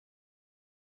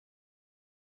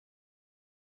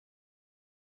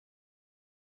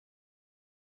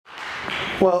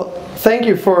Well, thank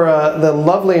you for the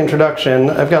lovely introduction.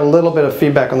 I've got a little bit of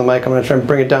feedback on the mic. I'm going to try and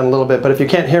bring it down a little bit, but if you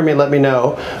can't hear me, let me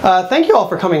know. Thank you all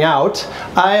for coming out.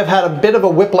 I have had a bit of a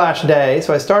whiplash day.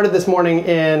 So I started this morning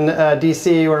in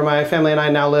DC, where my family and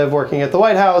I now live, working at the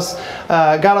White House.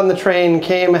 Got on the train,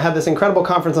 came, had this incredible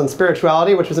conference on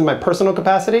spirituality, which was in my personal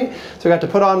capacity. So I got to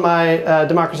put on my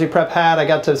democracy prep hat. I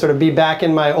got to sort of be back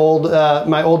in my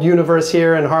old universe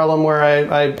here in Harlem,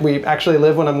 where we actually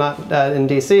live when I'm not in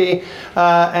DC.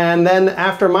 And then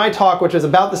after my talk, which is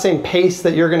about the same pace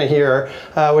that you're going to hear,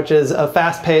 which is a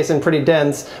fast pace and pretty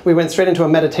dense, we went straight into a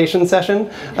meditation session.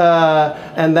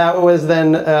 And that was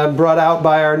then brought out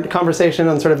by our conversation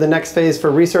on sort of the next phase for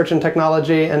research and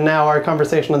technology, and now our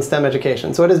conversation on STEM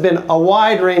education. So it has been a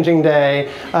wide-ranging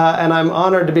day, and I'm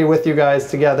honored to be with you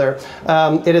guys together.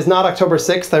 It is not October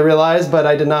 6th, I realize, but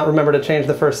I did not remember to change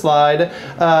the first slide.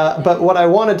 But what I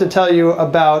wanted to tell you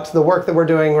about the work that we're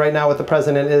doing right now with the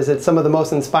President is it's some of the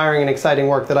most inspiring and exciting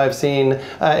work that I've seen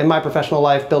in my professional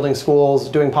life, building schools,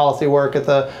 doing policy work at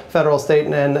the federal, state,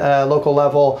 and local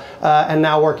level, and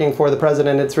now working for the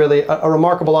President. It's really a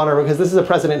remarkable honor because this is a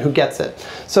President who gets it.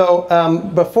 So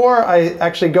before I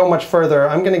actually go much further,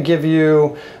 I'm going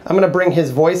to bring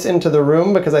his voice into the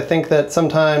room, because I think that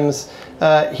sometimes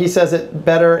he says it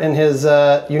better in his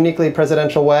uniquely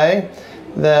presidential way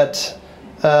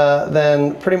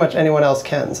than pretty much anyone else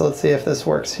can. So let's see if this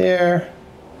works here.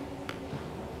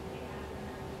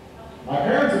 My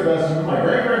parents invested in me, my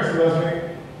grandparents invested in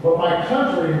me, but my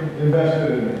country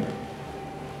invested in me.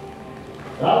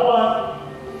 And I want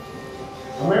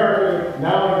America to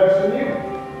now invest in you.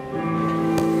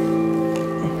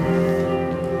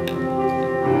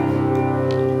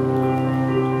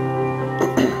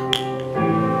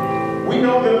 We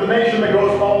know that the nation that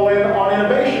goes all in on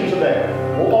innovation today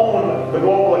will own the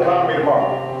global economy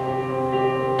tomorrow.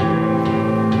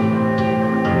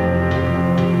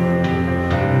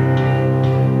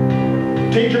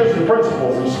 Teachers and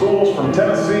principals in schools from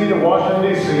Tennessee to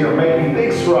Washington, D.C. are making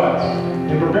big strides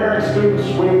in preparing students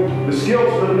with the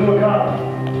skills for the new economy.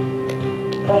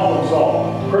 Problem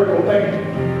solving, critical thinking,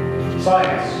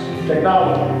 science,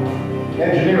 technology,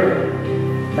 engineering,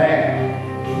 math.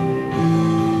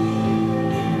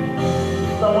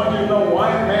 So I want you to know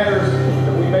why it matters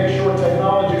that we make sure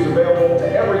technology is available to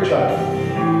every child.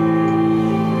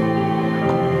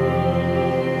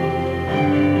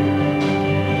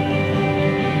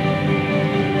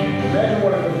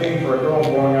 For a girl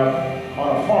growing up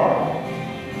on a farm,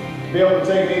 be able to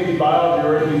take AP biology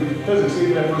or AP physics,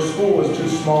 even if her school is too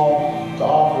small to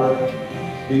offer it,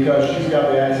 because she's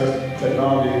got the access to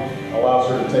technology, allows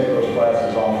her to take those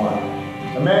classes online.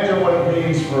 Imagine what it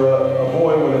means for a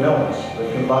boy with an illness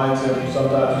that combines him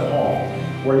sometimes to home,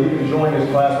 where he can join his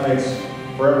classmates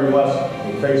for every lesson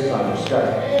with FaceTime or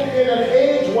Skype. And in an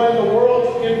age when the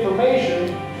world's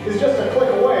information is just a click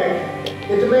away,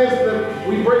 it demands that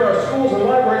we bring our schools and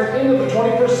libraries into the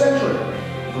 21st century.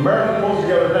 If America pulls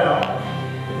together now,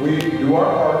 if we do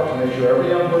our part to make sure every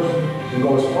young person can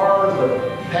go as far as their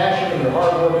passion and their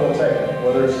hard work will take them,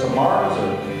 whether it's to Mars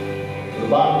or to the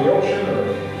bottom of the ocean or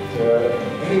to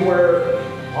anywhere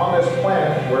on this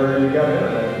planet where you've got an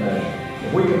internet connection.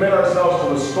 If we commit ourselves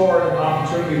to restoring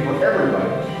opportunity for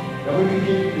everybody, then we can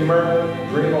keep the American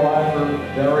dream alive for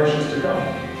generations to come.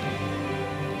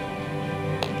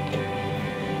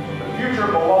 The future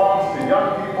belongs to young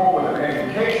people with an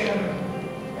education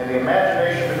and the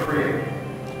imagination to create.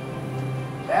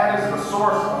 That is the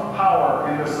source of power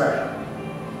in this section.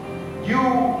 You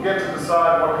get to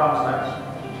decide what comes next.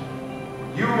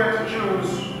 You get to choose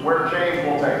where change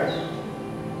will take us.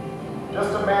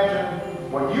 Just imagine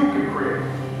what you can create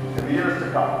in the years to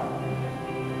come.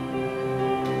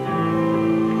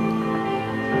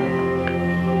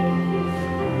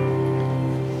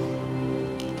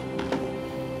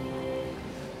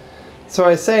 So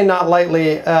I say not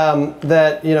lightly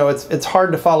that it's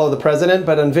hard to follow the President,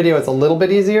 but on video it's a little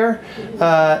bit easier.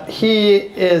 He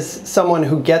is someone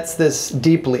who gets this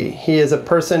deeply. He is a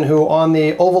person who on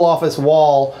the Oval Office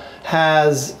wall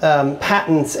has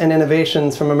patents and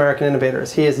innovations from American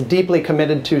innovators. He is deeply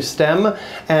committed to STEM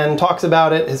and talks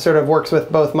about it. He sort of works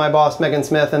with both my boss, Megan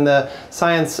Smith, and the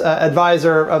science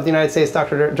advisor of the United States,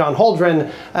 Dr. John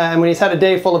Holdren. And when he's had a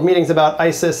day full of meetings about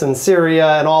ISIS and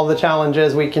Syria and all the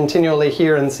challenges, we continually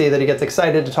hear and see that he gets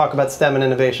excited to talk about STEM and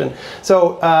innovation.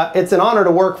 So it's an honor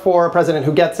to work for a president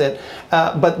who gets it.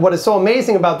 But what is so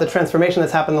amazing about the transformation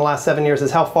that's happened in the last 7 years is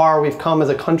how far we've come as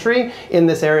a country in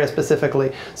this area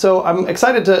specifically. So I'm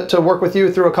excited to work with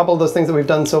you through a couple of those things that we've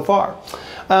done so far.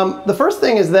 The first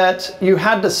thing is that you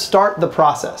had to start the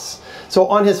process. So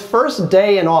on his first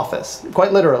day in office,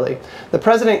 quite literally, the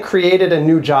president created a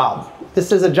new job.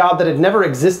 This is a job that had never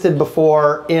existed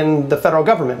before in the federal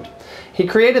government. He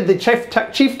created the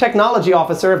Chief Technology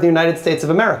Officer of the United States of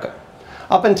America.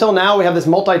 Up until now, we have this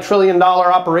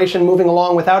multi-trillion-dollar operation moving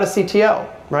along without a CTO,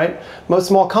 right? Most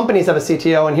small companies have a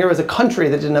CTO, and here was a country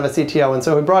that didn't have a CTO. And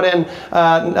so we brought in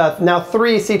now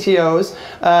 3 CTOs.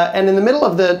 And in the middle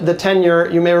of the tenure,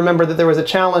 you may remember that there was a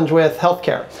challenge with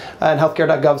healthcare, and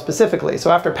healthcare.gov specifically. So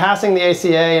after passing the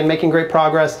ACA and making great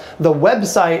progress, the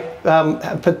website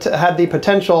had the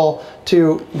potential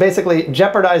to basically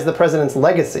jeopardize the president's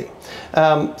legacy,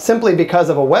 simply because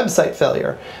of a website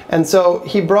failure. And so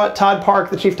he brought Todd Park,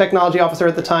 the Chief Technology Officer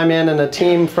at the time, in, and a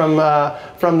team from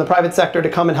the private sector to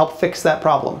come and help fix that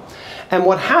problem. And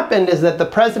what happened is that the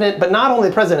president, but not only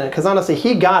the president, because honestly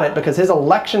he got it because his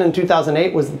election in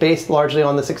 2008 was based largely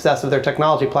on the success of their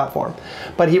technology platform.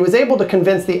 But he was able to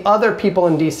convince the other people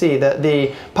in DC,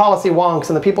 the policy wonks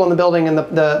and the people in the building and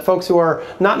the folks who are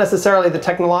not necessarily the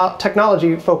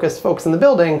technology-focused folks in the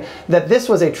building, that this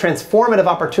was a transformative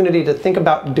opportunity to think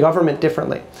about government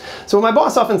differently. So what my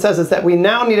boss often says is that we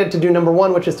now needed to do number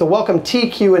 1, which is to welcome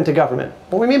TQ into government.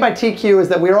 What we mean by TQ is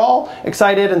that we're all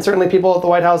excited, and certainly people at the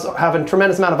White House have a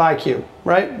tremendous amount of IQ,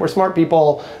 right? We're smart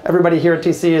people. Everybody here at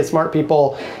TC is smart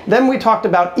people. Then we talked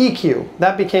about EQ.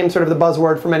 That became sort of the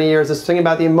buzzword for many years, is thinking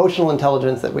about the emotional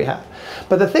intelligence that we have.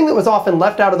 But the thing that was often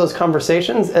left out of those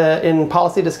conversations in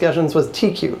policy discussions was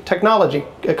TQ, technology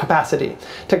capacity,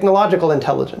 technological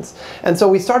intelligence. And so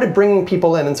we started bringing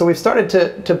people in. And so we've started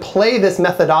to play this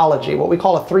methodology, what we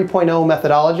call a 3.0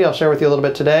 methodology, I'll share with you a little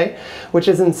bit today, which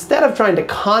is instead of trying to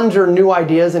conjure new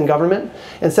ideas in government,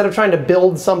 instead of trying to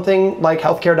build something like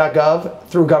healthcare.gov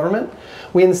through government,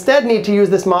 we instead need to use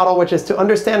this model, which is to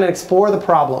understand and explore the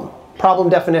problem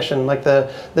definition, like the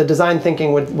design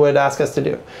thinking would ask us to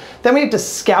do. Then we need to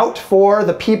scout for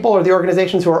the people or the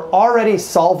organizations who are already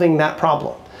solving that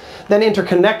problem. Then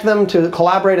interconnect them to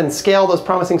collaborate and scale those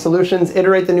promising solutions,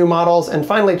 iterate the new models, and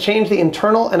finally change the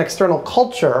internal and external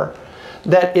culture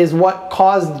that is what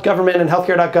caused government and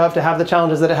healthcare.gov to have the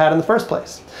challenges that it had in the first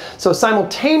place. So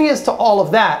simultaneous to all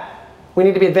of that, we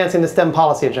need to be advancing the STEM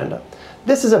policy agenda.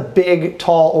 This is a big,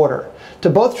 tall order to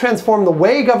both transform the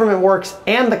way government works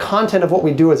and the content of what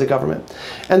we do as a government.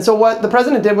 And so what the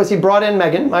president did was he brought in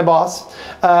Megan, my boss.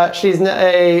 She's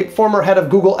a former head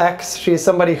of Google X. She's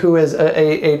somebody who is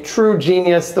a true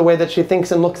genius. The way that she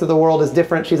thinks and looks at the world is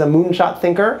different. She's a moonshot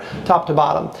thinker, top to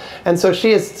bottom. And so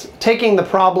she is taking the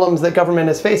problems that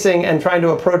government is facing and trying to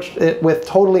approach it with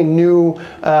totally new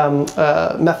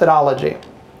methodology.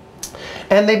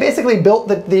 And they basically built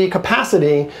the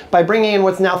capacity by bringing in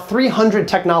what's now 300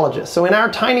 technologists. So in our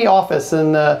tiny office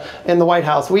in the White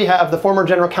House, we have the former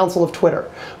general counsel of Twitter.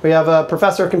 We have a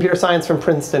professor of computer science from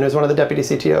Princeton who's one of the deputy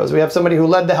CTOs. We have somebody who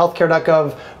led the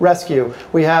healthcare.gov rescue.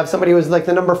 We have somebody who was like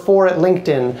the number 4 at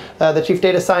LinkedIn, the chief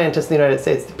data scientist in the United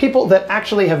States. The people that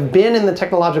actually have been in the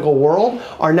technological world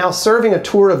are now serving a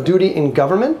tour of duty in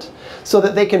government so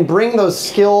that they can bring those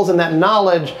skills and that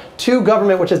knowledge to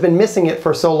government, which has been missing it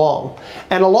for so long.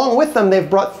 And along with them, they've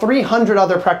brought 300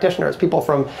 other practitioners, people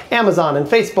from Amazon and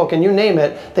Facebook and you name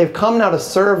it. They've come now to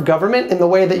serve government in the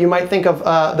way that you might think of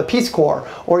the Peace Corps,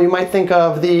 or you might think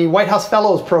of the White House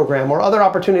Fellows Program, or other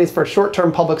opportunities for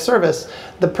short-term public service.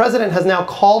 The president has now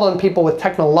called on people with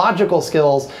technological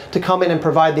skills to come in and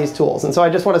provide these tools. And so I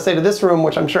just want to say to this room,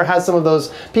 which I'm sure has some of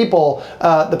those people,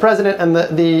 the president and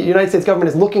the United States government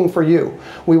is looking for you.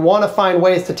 We want to find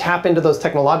ways to tap into those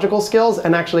technological skills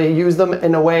and actually use them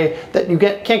in a way that you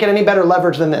can't get any better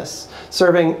leverage than this,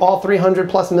 serving all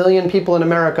 300+ million people in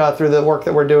America through the work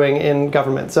that we're doing in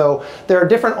government. So there are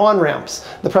different on-ramps.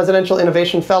 The Presidential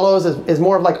Innovation Fellows is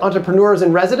more of like entrepreneurs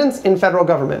in residence in federal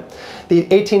government. The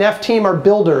 18F team are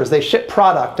builders. They ship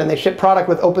product, and they ship product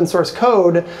with open source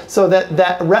code so that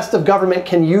the rest of government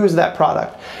can use that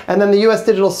product. And then the US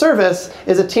Digital Service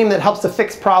is a team that helps to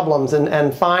fix problems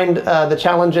and find the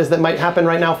challenges that might happen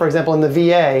right now, for example, in the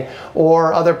VA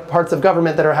or other parts of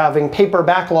government that are having paper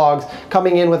backlogs,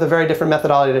 coming in with a very different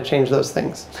methodology to change those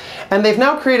things. And they've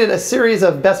now created a series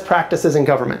of best practices in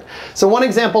government. So one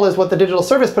example is what the Digital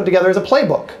Service put together as a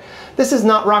playbook. This is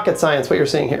not rocket science, what you're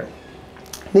seeing here.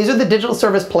 These are the digital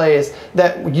service plays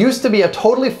that used to be a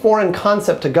totally foreign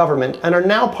concept to government and are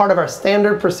now part of our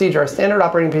standard procedure, our standard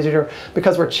operating procedure,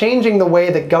 because we're changing the way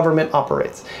that government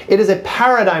operates. It is a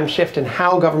paradigm shift in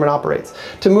how government operates,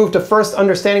 to move to first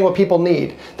understanding what people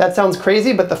need. That sounds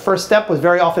crazy, but the first step was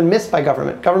very often missed by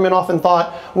government. Government often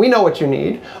thought, we know what you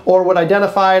need, or would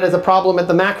identify it as a problem at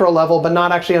the macro level, but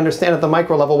not actually understand at the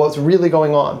micro level what's really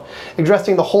going on.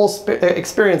 Addressing the whole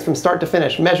experience from start to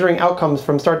finish, measuring outcomes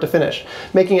from start to finish,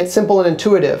 making it simple and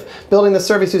intuitive, building the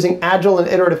service using agile and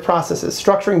iterative processes,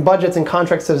 structuring budgets and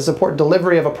contracts to support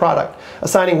delivery of a product,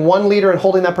 assigning one leader and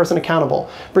holding that person accountable,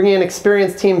 bringing in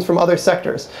experienced teams from other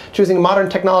sectors, choosing a modern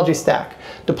technology stack,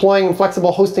 deploying a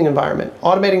flexible hosting environment,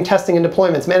 automating testing and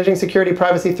deployments, managing security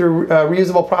privacy through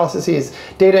reusable processes,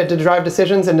 data to drive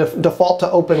decisions, and default to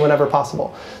open whenever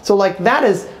possible. So like that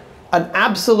is an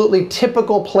absolutely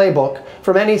typical playbook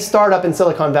from any startup in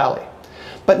Silicon Valley.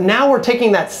 But now we're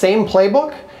taking that same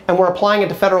playbook and we're applying it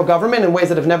to federal government in ways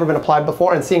that have never been applied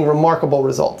before and seeing remarkable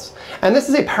results. And this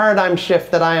is a paradigm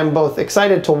shift that I am both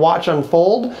excited to watch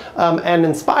unfold and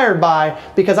inspired by,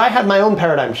 because I had my own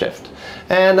paradigm shift.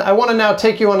 And I want to now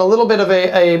take you on a little bit of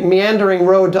a meandering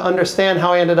road to understand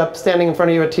how I ended up standing in front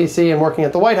of you at TC and working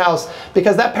at the White House,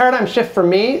 because that paradigm shift for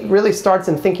me really starts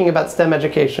in thinking about STEM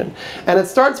education. And it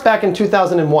starts back in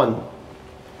 2001.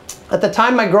 At the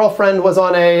time, my girlfriend was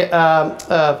on a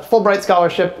Fulbright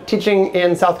scholarship teaching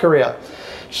in South Korea.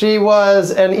 She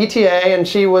was an ETA and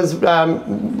she was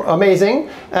amazing.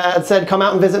 Said, come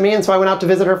out and visit me, and so I went out to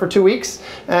visit her for 2 weeks,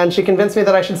 and she convinced me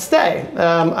that I should stay.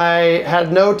 I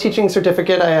had no teaching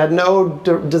certificate, I had no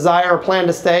desire or plan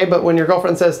to stay, but when your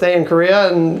girlfriend says stay in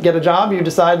Korea and get a job, you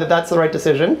decide that that's the right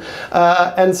decision.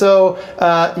 And so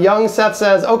young Seth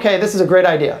says, okay, this is a great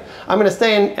idea. I'm going to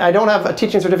stay in. I don't have a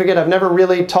teaching certificate, I've never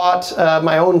really taught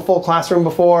my own full classroom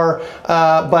before,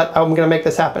 but I'm going to make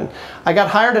this happen. I got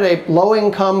hired at a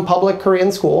low-income public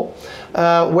Korean school,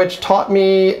 which taught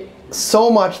me so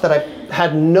much that I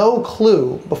had no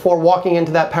clue before walking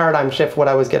into that paradigm shift what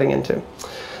I was getting into.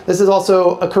 This is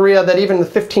also a Korea that even the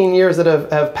 15 years that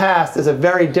have passed is a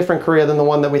very different Korea than the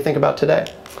one that we think about today.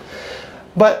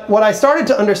 But what I started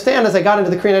to understand as I got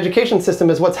into the Korean education system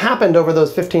is what's happened over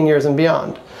those 15 years and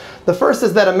beyond. The first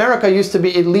is that America used to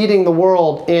be leading the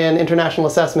world in international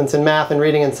assessments in math and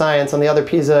reading and science on the other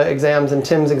PISA exams and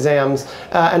TIMSS exams,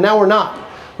 and now we're not.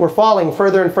 We're falling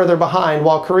further and further behind,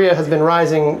 while Korea has been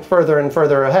rising further and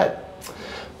further ahead.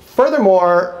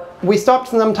 Furthermore, we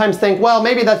stopped to sometimes think, well,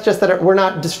 maybe that's just that we're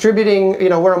not distributing,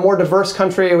 we're a more diverse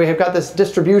country, we have got this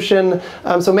distribution,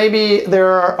 so maybe there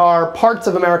are parts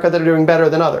of America that are doing better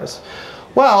than others.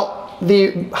 Well,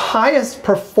 the highest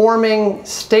performing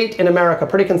state in America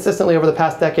pretty consistently over the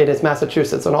past decade is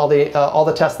Massachusetts on all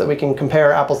the tests that we can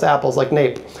compare apples to apples like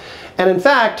NAEP. And in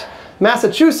fact,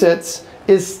 Massachusetts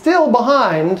is still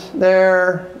behind I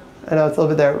know it's a little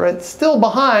bit there, right? Still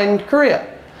behind Korea.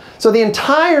 So the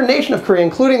entire nation of Korea,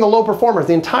 including the low performers,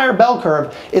 the entire bell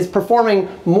curve is performing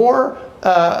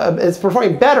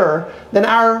better than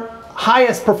our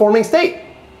highest performing state.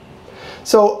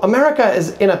 So America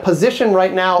is in a position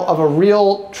right now of a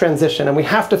real transition, and we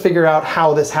have to figure out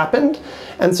how this happened.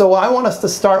 And so I want us to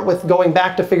start with going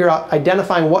back to figure out,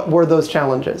 identifying what were those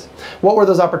challenges, what were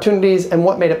those opportunities, and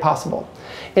what made it possible.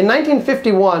 In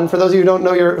 1951, for those of you who don't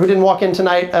know, who didn't walk in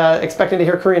tonight expecting to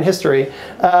hear Korean history,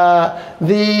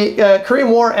 the Korean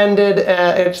War ended.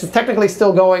 It's technically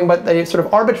still going, but a sort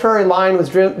of arbitrary line was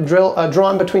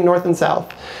drawn between North and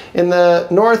South. In the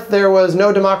North, there was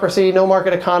no democracy, no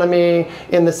market economy.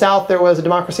 In the South, there was a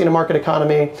democracy and a market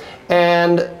economy.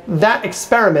 And that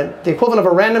experiment, the equivalent of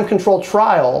a random control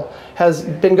trial, has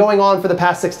been going on for the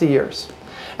past 60 years.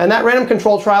 And that random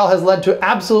control trial has led to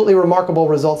absolutely remarkable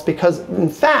results, because in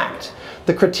fact,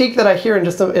 the critique that I hear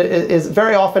is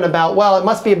very often about, well, it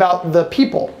must be about the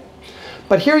people.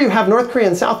 But here you have North Korea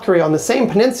and South Korea on the same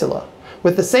peninsula,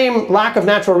 with the same lack of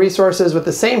natural resources, with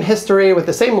the same history, with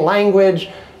the same language,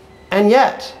 and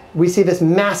yet we see this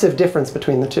massive difference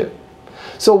between the two.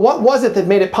 So what was it that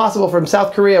made it possible from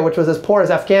South Korea, which was as poor as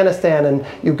Afghanistan and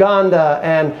Uganda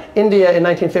and India in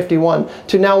 1951,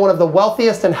 to now one of the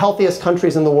wealthiest and healthiest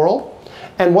countries in the world?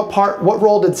 And what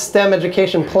role did STEM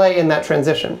education play in that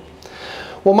transition?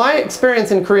 Well, my experience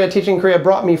in Korea, teaching Korea,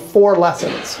 brought me 4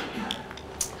 lessons.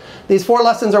 These 4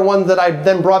 lessons are ones that I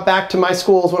then brought back to my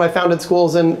schools when I founded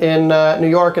schools in New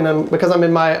York, and because I'm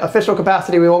in my official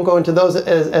capacity, we won't go into those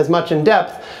as much in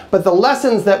depth. But the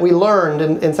lessons that we learned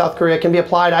in South Korea can be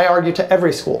applied, I argue, to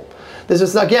every school. This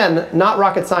is, again, not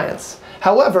rocket science.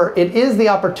 However, it is the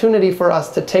opportunity for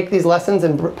us to take these lessons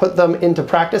and put them into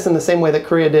practice in the same way that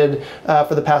Korea did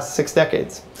for the past 6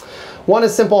 decades. One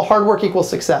is simple: hard work equals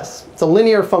success. It's a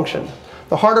linear function.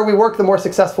 The harder we work, the more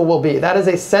successful we'll be. That is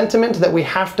a sentiment that we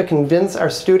have to convince our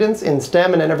students in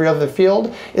STEM and in every other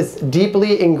field is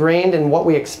deeply ingrained in what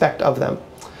we expect of them.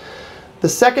 The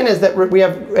second is that we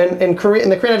have, in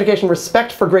the Korean education,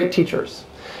 respect for great teachers.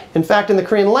 In fact, in the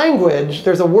Korean language,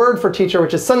 there's a word for teacher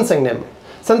which is 선생님.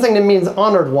 선생님 means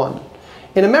honored one.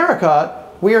 In America,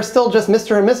 we are still just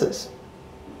Mr. and Mrs.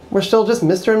 We're still just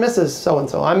Mr. and Mrs.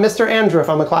 so-and-so. I'm Mr. Andrew if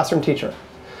I'm a classroom teacher.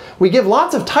 We give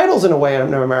lots of titles in a way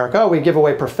in America. We give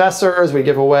away professors, we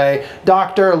give away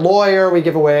doctor, lawyer, we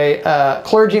give away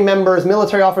clergy members,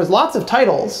 military officers, lots of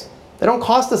titles. They don't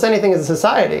cost us anything as a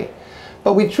society.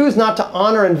 But we choose not to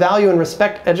honor and value and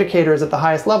respect educators at the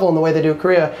highest level in the way they do in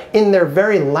Korea in their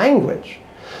very language.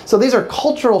 So these are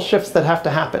cultural shifts that have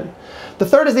to happen. The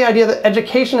third is the idea that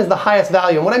education is the highest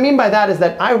value. And what I mean by that is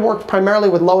that I worked primarily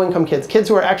with low-income kids, kids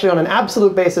who are actually on an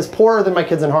absolute basis poorer than my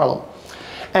kids in Harlem.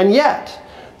 And yet,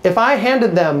 if I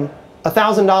handed them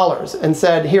 $1,000 and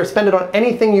said, here, spend it on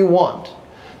anything you want,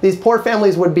 these poor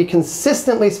families would be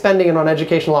consistently spending it on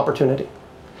educational opportunity.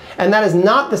 And that is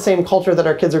not the same culture that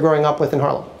our kids are growing up with in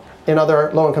Harlem, in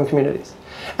other low-income communities.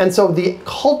 And so the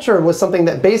culture was something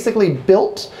that basically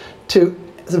built to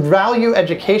value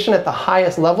education at the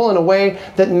highest level in a way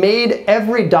that made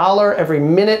every dollar, every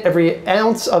minute, every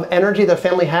ounce of energy the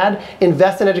family had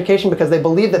invest in education because they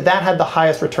believed that that had the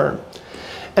highest return.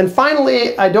 And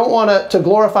finally, I don't want to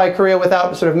glorify Korea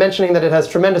without sort of mentioning that it has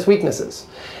tremendous weaknesses.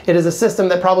 It is a system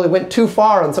that probably went too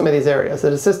far in some of these areas.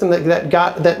 It is a system that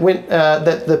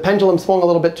the pendulum swung a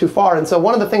little bit too far. And so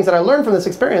one of the things that I learned from this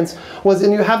experience was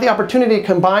when you have the opportunity to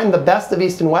combine the best of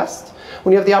East and West,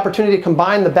 when you have the opportunity to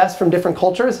combine the best from different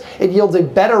cultures, it yields a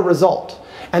better result.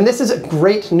 And this is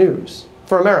great news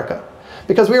for America,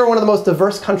 because we are one of the most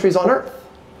diverse countries on earth.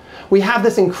 We have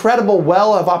this incredible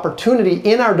well of opportunity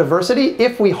in our diversity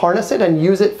if we harness it and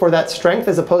use it for that strength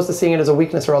as opposed to seeing it as a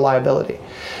weakness or a liability.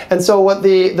 And so what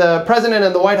the President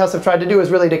and the White House have tried to do is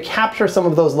really to capture some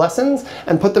of those lessons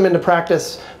and put them into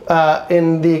practice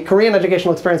in the Korean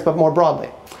educational experience, but more broadly.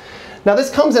 Now this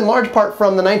comes in large part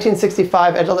from the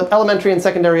 1965 Elementary and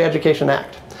Secondary Education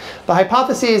Act. The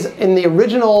hypotheses in the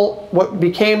original, what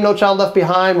became No Child Left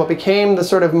Behind, what became the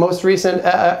sort of most recent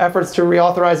efforts to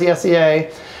reauthorize the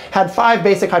SEA, had 5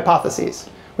 basic hypotheses.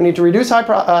 We need to reduce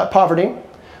poverty,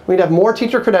 we need to have more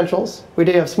teacher credentials, we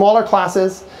need to have smaller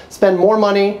classes, spend more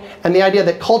money, and the idea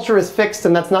that culture is fixed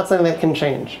and that's not something that can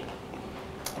change.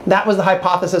 That was the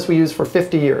hypothesis we used for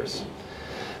 50 years.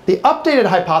 The updated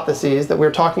hypotheses that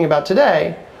we're talking about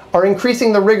today are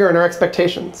increasing the rigor in our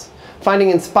expectations,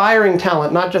 finding inspiring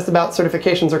talent, not just about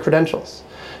certifications or credentials,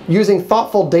 using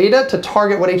thoughtful data to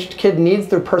target what each kid needs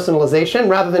through personalization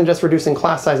rather than just reducing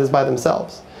class sizes by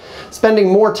themselves. Spending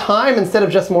more time instead of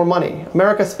just more money.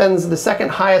 America spends the second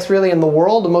highest really in the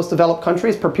world, the most developed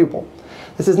countries, per pupil.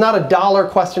 This is not a dollar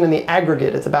question in the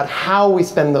aggregate, it's about how we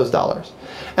spend those dollars.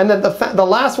 And then the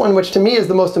last one, which to me is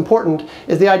the most important,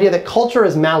 is the idea that culture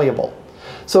is malleable.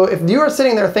 So if you are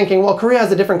sitting there thinking, well, Korea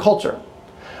has a different culture,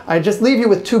 I just leave you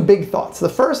with 2 big thoughts. The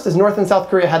first is North and South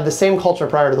Korea had the same culture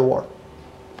prior to the war.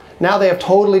 Now they have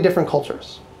totally different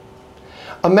cultures.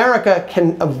 America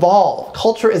can evolve.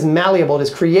 Culture is malleable. It is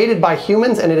created by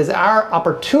humans, and it is our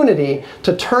opportunity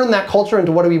to turn that culture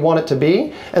into what we want it to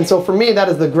be. And so for me, that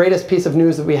is the greatest piece of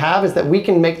news that we have, is that we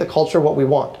can make the culture what we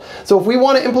want. So if we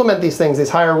want to implement these things,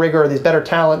 these higher rigor, these better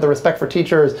talent, the respect for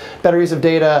teachers, better use of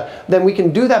data, then we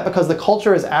can do that because the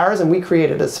culture is ours and we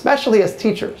create it, especially as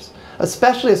teachers,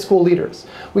 especially as school leaders.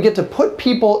 We get to put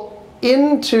people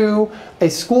into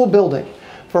a school building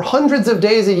for hundreds of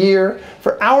days a year,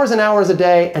 for hours and hours a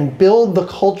day, and build the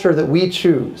culture that we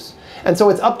choose. And so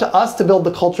it's up to us to build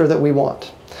the culture that we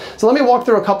want. So let me walk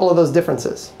through a couple of those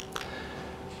differences.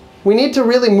 We need to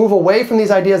really move away from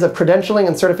these ideas of credentialing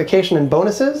and certification and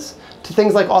bonuses to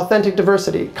things like authentic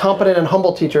diversity, competent and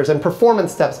humble teachers, and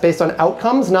performance steps based on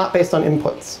outcomes, not based on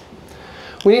inputs.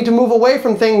 We need to move away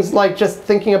from things like just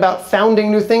thinking about founding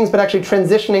new things, but actually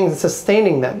transitioning and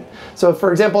sustaining them. So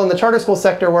for example, in the charter school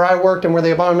sector where I worked and where the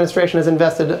Obama administration has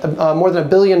invested more than $1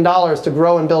 billion to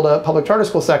grow and build a public charter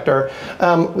school sector,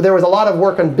 there was a lot of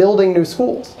work on building new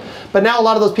schools. But now a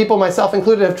lot of those people, myself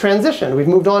included, have transitioned. We've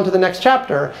moved on to the next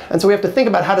chapter. And so we have to think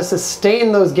about how to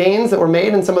sustain those gains that were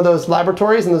made in some of those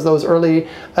laboratories and those early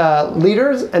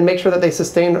leaders and make sure that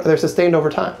they're sustained over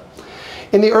time.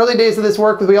 In the early days of this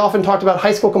work, we often talked about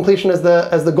high school completion as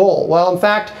the goal. Well, in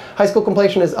fact, high school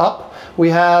completion is up. We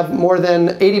have more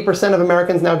than 80% of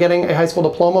Americans now getting a high school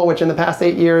diploma, which in the past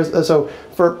 8 years, so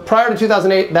prior to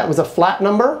 2008, that was a flat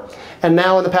number. And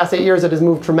now in the past 8 years, it has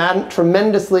moved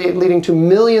tremendously, leading to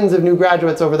millions of new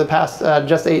graduates over the past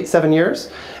just 7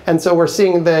 years. And so we're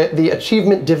seeing the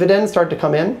achievement dividend start to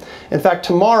come in. In fact,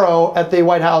 tomorrow at the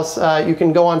White House, you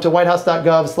can go on to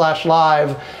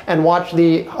whitehouse.gov/live and watch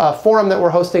the forum that we're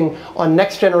hosting on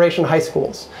next generation high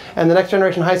schools. And the next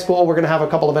generation high school, we're going to have a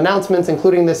couple of announcements,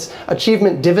 including this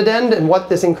achievement dividend and what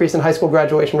this increase in high school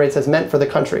graduation rates has meant for the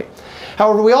country.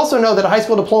 However, we also know that a high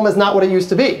school diploma is not what it used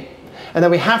to be. and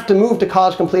that we have to move to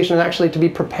college completion and actually to be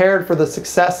prepared for the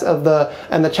success of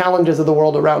and the challenges of the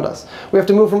world around us. We have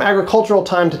to move from agricultural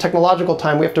time to technological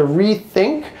time. We have to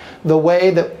rethink the way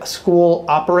that school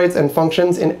operates and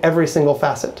functions in every single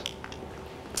facet.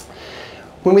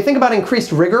 When we think about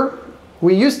increased rigor,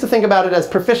 we used to think about it as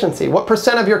proficiency. What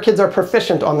percent of your kids are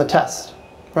proficient on the test,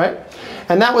 right?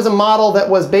 And that was a model that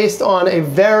was based on a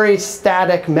very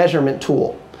static measurement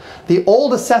tool. The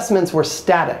old assessments were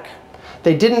static.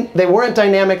 They weren't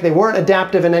dynamic, they weren't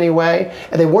adaptive in any way,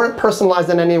 and they weren't personalized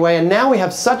in any way, and now we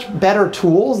have such better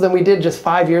tools than we did just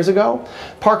 5 years ago.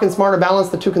 PARCC and Smarter Balance,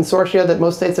 the two consortia that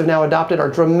most states have now adopted, are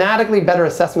dramatically better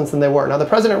assessments than they were. Now, the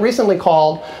president recently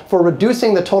called for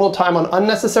reducing the total time on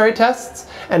unnecessary tests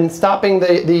and stopping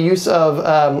the use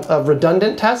of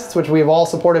redundant tests, which we've all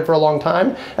supported for a long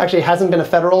time. Actually, it hasn't been a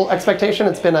federal expectation,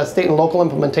 it's been a state and local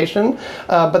implementation.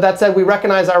 But that said, we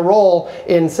recognize our role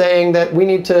in saying that we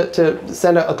need to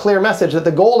send a clear message that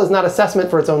the goal is not assessment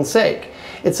for its own sake.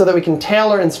 It's so that we can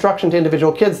tailor instruction to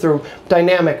individual kids through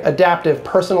dynamic, adaptive,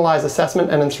 personalized assessment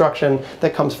and instruction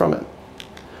that comes from it.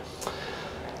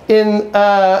 In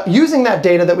using that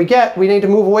data that we get, we need to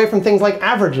move away from things like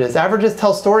averages. Averages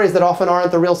tell stories that often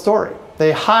aren't the real story.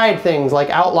 They hide things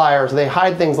like outliers, they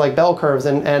hide things like bell curves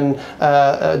and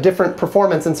different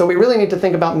performance, and so we really need to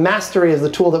think about mastery as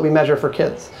the tool that we measure for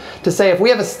kids. To say if we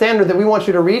have a standard that we want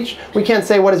you to reach, we can't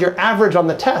say what is your average on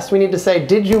the test. We need to say,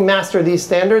 did you master these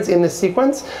standards in this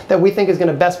sequence that we think is going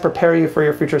to best prepare you for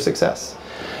your future success?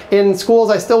 In schools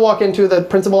I still walk into, the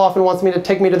principal often wants me to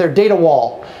take me to their data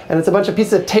wall, and it's a bunch of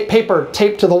pieces of paper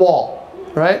taped to the wall,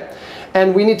 right?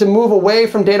 And we need to move away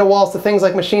from data walls to things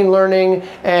like machine learning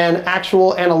and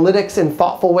actual analytics in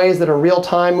thoughtful ways that are real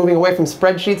time, moving away from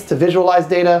spreadsheets to visualized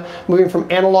data, moving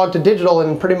from analog to digital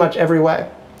in pretty much every way.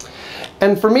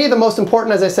 And for me, the most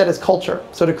important, as I said, is culture.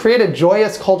 So to create a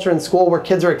joyous culture in school where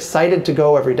kids are excited to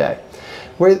go every day.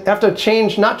 We have to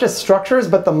change not just structures,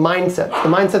 but the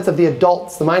mindsets of the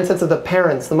adults, the mindsets of the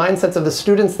parents, the mindsets of the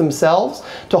students themselves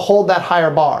to hold that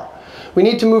higher bar. We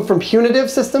need to move from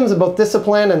punitive systems of both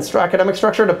discipline and academic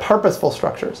structure to purposeful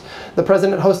structures. The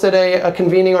president hosted a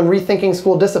convening on rethinking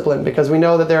school discipline because we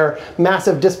know that there are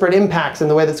massive disparate impacts in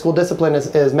the way that school discipline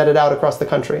is meted out across the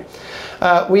country.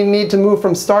 We need to move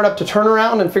from startup to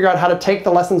turnaround and figure out how to take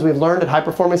the lessons we've learned at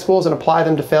high-performing schools and apply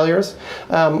them to failures.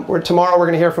 Tomorrow we're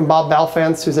going to hear from Bob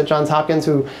Balfance, who's at Johns Hopkins,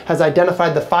 who has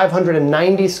identified the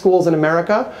 590 schools in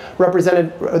America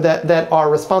represented that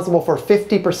are responsible for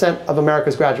 50% of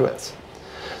America's graduates.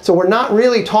 So we're not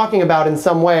really talking about, in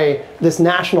some way, this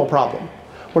national problem.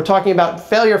 We're talking about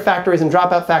failure factories and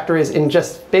dropout factories in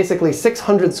just basically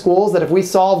 600 schools that if we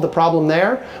solved the problem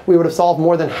there, we would have solved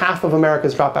more than half of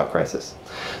America's dropout crisis.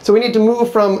 So we need to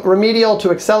move from remedial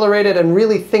to accelerated and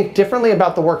really think differently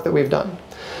about the work that we've done.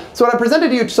 So what I presented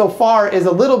to you so far is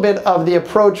a little bit of the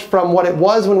approach from what it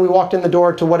was when we walked in the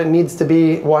door to what it needs to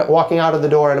be walking out of the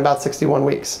door in about 61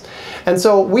 weeks. And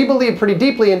so we believe pretty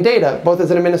deeply in data, both as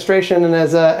an administration and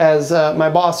as my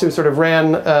boss who sort of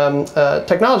ran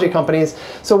technology companies.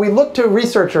 So we looked to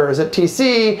researchers at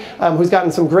TC, who's gotten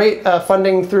some great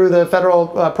funding through the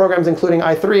federal programs, including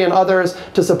I3 and others,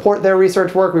 to support their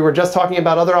research work. We were just talking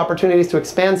about other opportunities to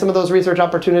expand some of those research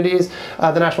opportunities,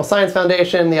 the National Science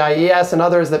Foundation, the IES, and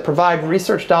others that provide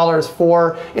research dollars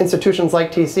for institutions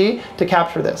like TC to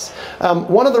capture this.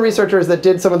 One of the researchers that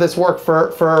did some of this work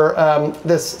for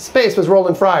this space was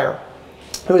Roland Fryer,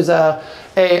 who's an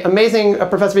amazing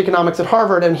professor of economics at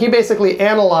Harvard, and he basically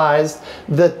analyzed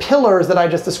the pillars that I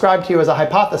just described to you as a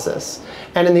hypothesis.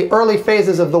 And in the early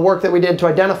phases of the work that we did to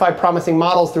identify promising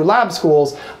models through lab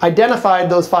schools,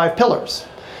 identified those 5 pillars: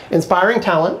 inspiring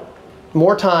talent,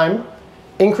 more time,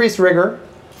 increased rigor,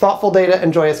 thoughtful data,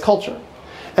 and joyous culture.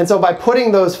 And so by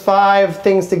putting those 5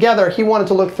 things together, he wanted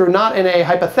to look through not in a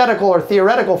hypothetical or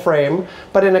theoretical frame,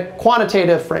 but in a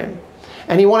quantitative frame.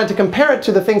 And he wanted to compare it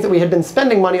to the things that we had been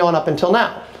spending money on up until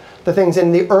now, the things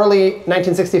in the early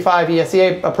 1965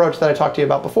 ESEA approach that I talked to you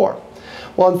about before.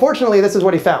 Well, unfortunately, this is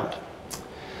what he found.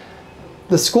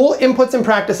 The school inputs and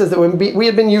practices that we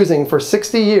had been using for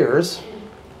 60 years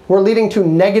were leading to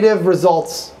negative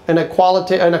results in a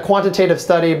quantitative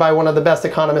study by one of the best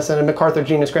economists and a MacArthur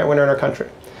Genius Grant winner in our country.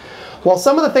 While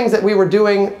some of the things that we were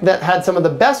doing that had some of the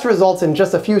best results in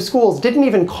just a few schools didn't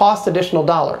even cost additional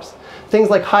dollars. Things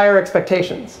like higher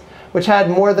expectations, which had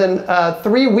more than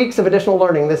 3 weeks of additional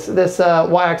learning. This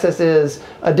y-axis is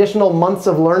additional months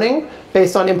of learning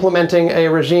based on implementing a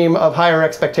regime of higher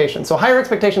expectations. So higher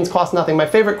expectations cost nothing. My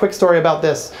favorite quick story about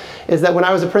this is that when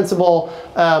I was a principal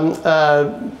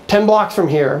 10 blocks from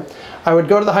here, I would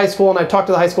go to the high school and I'd talk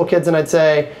to the high school kids and I'd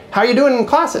say, "How are you doing in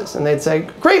classes?" And they'd say,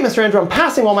 "Great, Mr. Andrew, I'm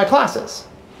passing all my classes."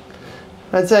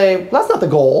 I'd say, that's not the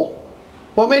goal.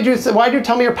 What made you say, why did you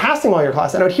tell me you're passing all your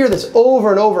class? And I would hear this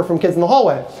over and over from kids in the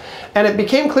hallway. And it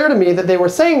became clear to me that they were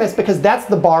saying this because that's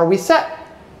the bar we set.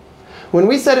 When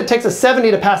we said it takes a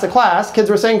 70 to pass a class, kids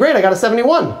were saying, great, I got a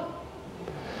 71.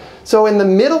 So in the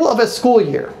middle of a school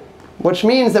year, which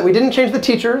means that we didn't change the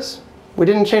teachers, we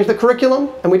didn't change the curriculum,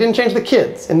 and we didn't change the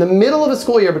kids. In the middle of a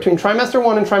school year, between trimester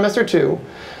 1 and trimester 2,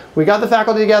 we got the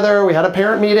faculty together, we had a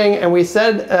parent meeting, and we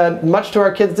said, much to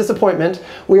our kids' disappointment,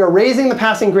 we are raising the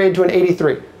passing grade to an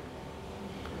 83.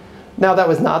 Now that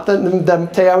was not the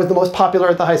day I was the most popular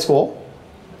at the high school,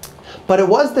 but it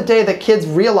was the day that kids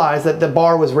realized that the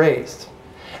bar was raised.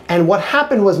 And what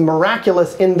happened was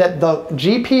miraculous in that the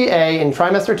GPA in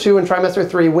trimester 2 and trimester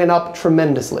 3 went up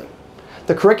tremendously.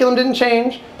 The curriculum didn't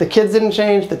change, the kids didn't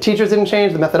change, the teachers didn't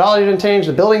change, the methodology didn't change,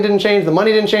 the building didn't change, the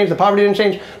money didn't change, the poverty didn't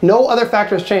change. No other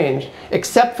factors changed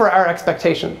except for our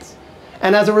expectations.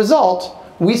 And as a result,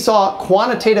 we saw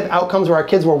quantitative outcomes where our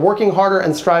kids were working harder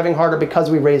and striving harder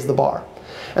because we raised the bar.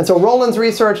 And so Roland's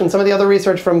research and some of the other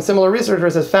research from similar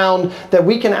researchers has found that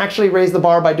we can actually raise the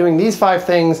bar by doing these 5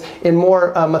 things in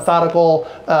more methodical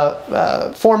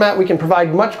format. We can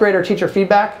provide much greater teacher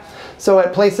feedback. So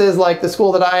at places like the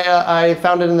school that I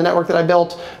founded in the network that I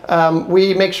built,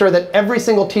 we make sure that every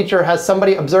single teacher has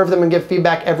somebody observe them and give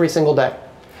feedback every single day.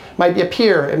 It might be a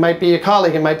peer, it might be a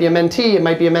colleague, it might be a mentee, it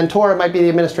might be a mentor, it might be the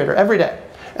administrator, every day.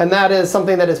 And that is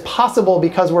something that is possible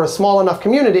because we're a small enough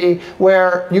community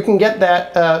where you can get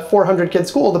that 400 kid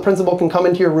school. The principal can come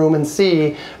into your room and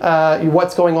see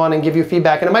what's going on and give you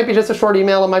feedback. And it might be just a short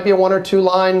email, it might be a 1 or 2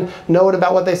 line note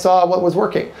about what they saw, what was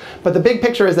working. But the big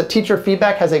picture is that teacher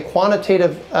feedback has a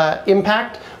quantitative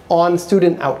impact on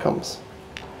student outcomes.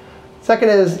 Second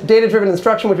is data-driven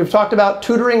instruction, which we've talked about,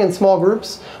 tutoring in small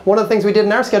groups. One of the things we did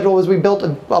in our schedule was we built a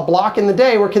block in the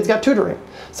day where kids got tutoring.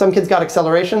 Some kids got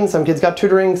acceleration, some kids got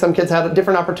tutoring, some kids had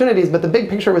different opportunities, but the big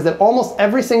picture was that almost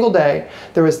every single day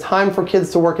there was time for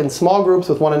kids to work in small groups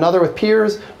with one another, with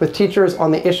peers, with teachers on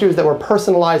the issues that were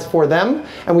personalized for them.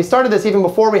 And we started this even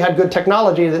before we had good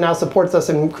technology that now supports us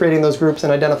in creating those groups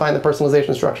and identifying the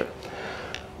personalization structure.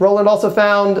 Roland also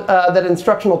found that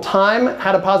instructional time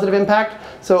had a positive impact.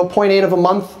 So 0.8 of a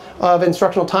month of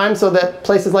instructional time, so that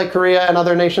places like Korea and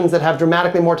other nations that have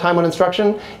dramatically more time on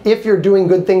instruction, if you're doing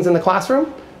good things in the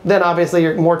classroom, then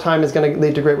obviously more time is going to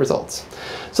lead to great results.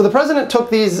 So the president took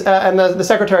these, and the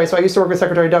secretary, so I used to work with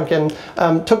Secretary Duncan,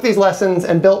 took these lessons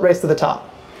and built Race to the Top.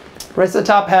 Race to the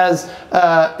Top has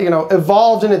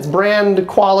evolved in its brand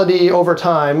quality over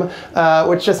time,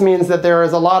 which just means that there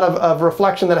is a lot of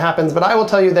reflection that happens. But I will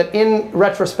tell you that in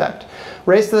retrospect,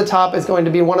 Race to the Top is going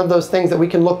to be one of those things that we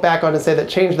can look back on and say that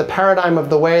changed the paradigm of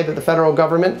the way that the federal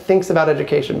government thinks about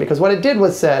education. Because what it did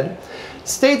was said,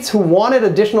 states who wanted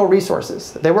additional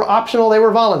resources, they were optional, they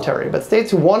were voluntary, but states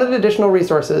who wanted additional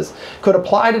resources could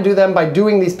apply to do them by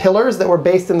doing these pillars that were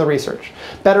based in the research.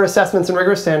 Better assessments and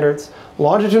rigorous standards,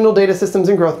 longitudinal data systems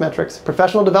and growth metrics,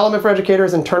 professional development for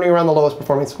educators, and turning around the lowest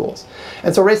performing schools.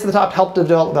 And so Race to the Top helped to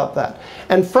develop that.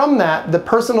 And from that, the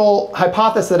personal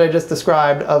hypothesis that I just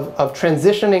described of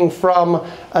transitioning from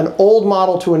an old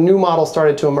model to a new model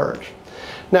started to emerge.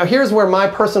 Now here's where my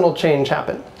personal change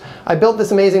happened. I built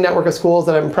this amazing network of schools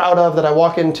that I'm proud of, that I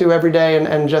walk into every day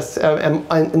and just am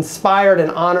inspired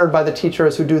and honored by the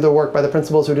teachers who do their work, by the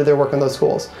principals who do their work in those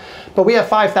schools. But we have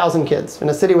 5,000 kids in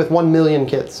a city with 1 million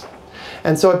kids.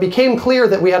 And so it became clear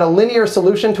that we had a linear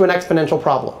solution to an exponential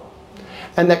problem.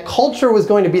 And that culture was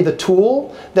going to be the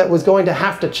tool that was going to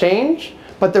have to change,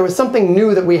 but there was something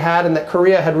new that we had and that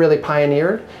Korea had really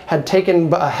pioneered, had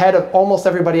taken ahead of almost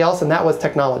everybody else, and that was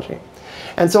technology.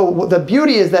 And so the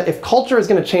beauty is that if culture is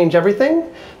going to change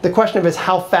everything, the question is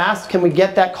how fast can we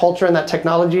get that culture and that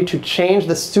technology to change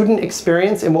the student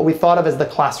experience in what we thought of as the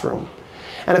classroom.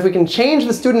 And if we can change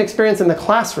the student experience in the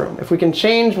classroom, if we can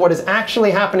change what is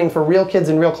actually happening for real kids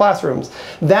in real classrooms,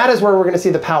 that is where we're going to see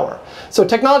the power. So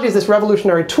technology is this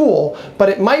revolutionary tool, but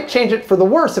it might change it for the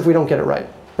worse if we don't get it right.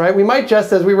 Right? We might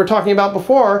just, as we were talking about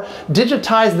before,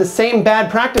 digitize the same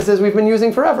bad practices we've been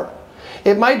using forever.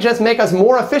 It might just make us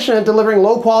more efficient at delivering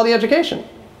low quality education.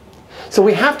 So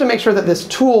we have to make sure that this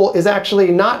tool is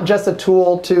actually not just a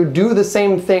tool to do the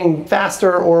same thing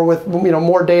faster or with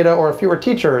more data or fewer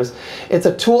teachers. It's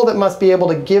a tool that must be able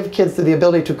to give kids the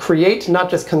ability to create, not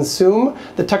just consume,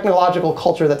 the technological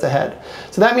culture that's ahead.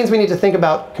 So that means we need to think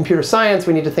about computer science,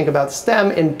 we need to think about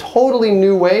STEM in totally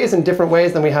new ways and different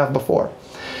ways than we have before.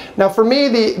 Now for me,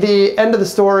 the end of the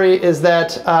story is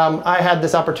that I had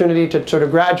this opportunity to sort of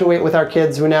graduate with our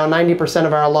kids, who now 90%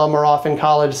 of our alum are off in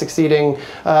college, succeeding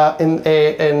in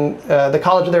the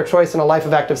college of their choice and a life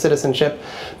of active citizenship.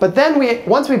 But then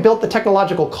once we built the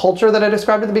technological culture that I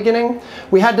described at the beginning,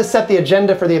 we had to set the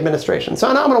agenda for the administration.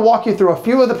 So now I'm going to walk you through a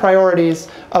few of the priorities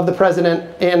of the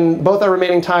president in both our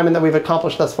remaining time and that we've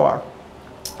accomplished thus far.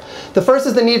 The first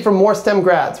is the need for more STEM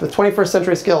grads with 21st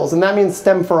century skills, and that means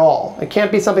STEM for all. It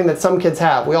can't be something that some kids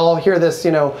have. We all hear this,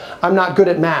 you know, I'm not good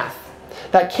at math.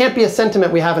 That can't be a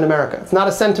sentiment we have in America. It's not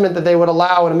a sentiment that they would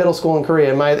allow in a middle school in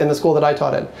Korea, in the school that I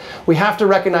taught in. We have to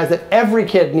recognize that every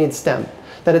kid needs STEM.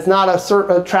 That it's not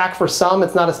a track for some,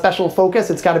 it's not a special focus,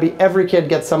 it's got to be every kid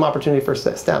gets some opportunity for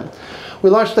STEM. We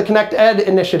launched the Connect Ed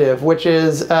initiative, which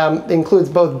includes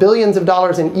both billions of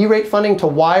dollars in E-rate funding to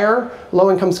wire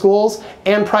low-income schools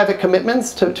and private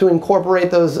commitments to incorporate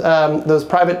those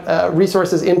private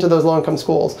resources into those low-income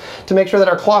schools to make sure that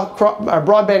our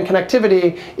broadband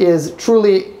connectivity is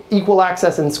truly equal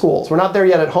access in schools. We're not there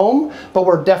yet at home, but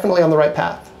we're definitely on the right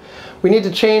path. We need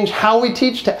to change how we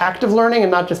teach to active learning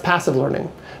and not just passive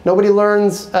learning. Nobody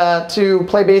learns to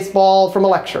play baseball from a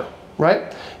lecture,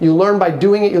 right? You learn by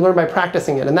doing it, you learn by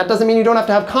practicing it. And that doesn't mean you don't have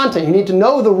to have content. You need to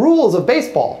know the rules of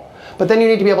baseball, but then you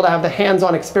need to be able to have the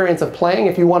hands-on experience of playing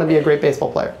if you want to be a great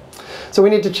baseball player. So we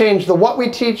need to change the what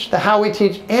we teach, the how we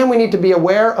teach, and we need to be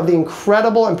aware of the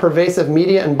incredible and pervasive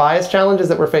media and bias challenges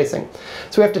that we're facing.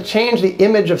 So we have to change the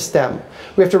image of STEM.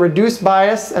 We have to reduce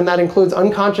bias, and that includes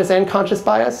unconscious and conscious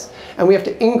bias. And we have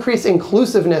to increase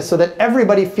inclusiveness so that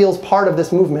everybody feels part of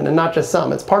this movement and not just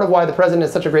some. It's part of why the president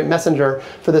is such a great messenger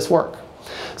for this work.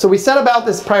 So we set about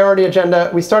this priority agenda.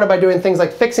 We started by doing things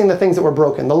like fixing the things that were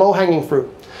broken, the low-hanging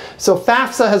fruit. So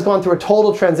FAFSA has gone through a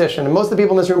total transition, and most of the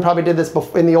people in this room probably did this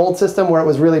in the old system where it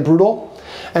was really brutal.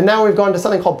 And now we've gone to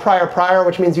something called prior,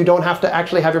 which means you don't have to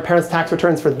actually have your parents' tax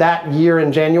returns for that year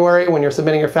in January when you're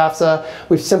submitting your FAFSA.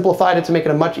 We've simplified it to make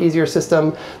it a much easier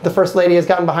system. The First Lady has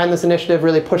gotten behind this initiative,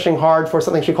 really pushing hard for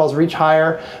something she calls Reach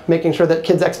Higher, making sure that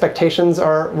kids' expectations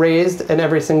are raised in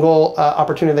every single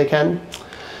opportunity they can.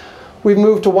 We've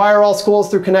moved to wire all schools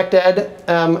through Connect Ed.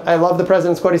 I love the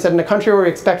president's quote. He said, in a country where we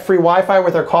expect free Wi-Fi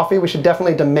with our coffee, we should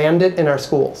definitely demand it in our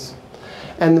schools.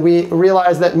 And we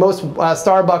realized that most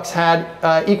Starbucks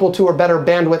had equal to or better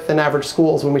bandwidth than average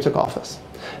schools when we took office.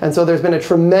 And so there's been a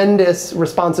tremendous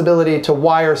responsibility to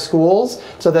wire schools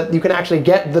so that you can actually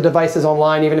get the devices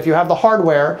online, even if you have the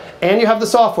hardware and you have the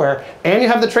software and you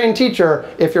have the trained teacher.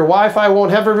 If your Wi-Fi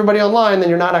won't have everybody online, then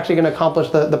you're not actually going to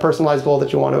accomplish the personalized goal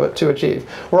that you want to achieve.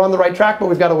 We're on the right track, but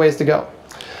we've got a ways to go.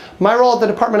 My role at the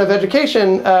Department of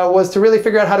Education was to really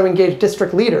figure out how to engage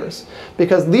district leaders,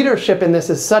 because leadership in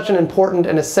this is such an important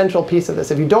and essential piece of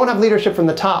this. If you don't have leadership from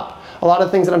the top, a lot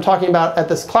of things that I'm talking about at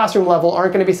this classroom level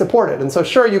aren't going to be supported. And so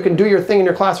sure, you can do your thing in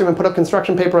your classroom and put up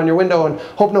construction paper on your window and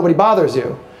hope nobody bothers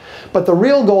you. But the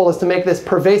real goal is to make this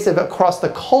pervasive across the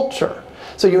culture.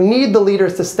 So you need the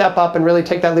leaders to step up and really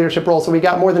take that leadership role. So we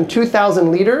got more than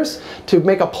 2,000 leaders to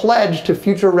make a pledge to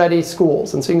future-ready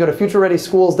schools. And so you can go to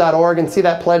futurereadyschools.org and see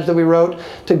that pledge that we wrote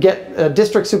to get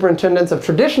district superintendents of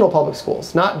traditional public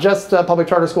schools, not just public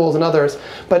charter schools and others,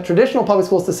 but traditional public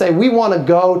schools to say, we want to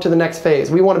go to the next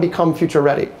phase. We want to become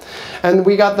future-ready. And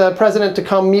we got the president to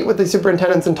come meet with the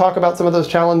superintendents and talk about some of those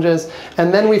challenges.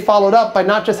 And then we followed up by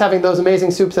not just having those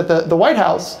amazing soups at the White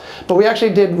House, but we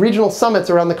actually did regional summits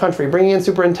around the country, bringing in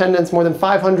superintendents, more than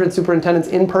 500 superintendents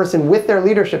in person with their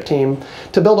leadership team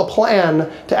to build a plan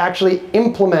to actually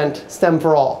implement STEM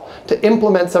for all, to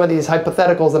implement some of these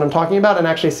hypotheticals that I'm talking about and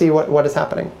actually see what is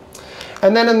happening.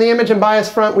 And then in the image and bias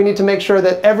front, we need to make sure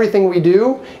that everything we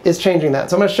do is changing that.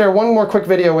 So I'm going to share one more quick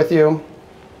video with you,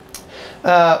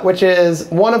 which is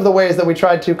one of the ways that we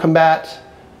tried to combat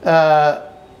the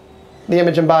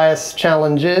image and bias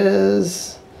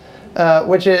challenges,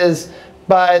 which is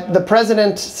by the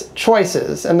president's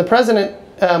choices. And the president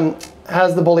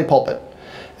has the bully pulpit.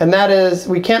 And that is,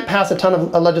 we can't pass a ton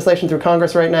of legislation through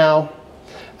Congress right now,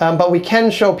 but we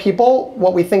can show people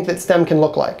what we think that STEM can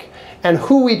look like. And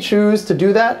who we choose to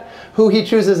do that, who he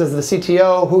chooses as the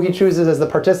CTO, who he chooses as the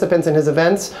participants in his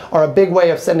events, are a big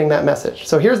way of sending that message.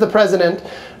 So here's the president,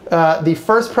 the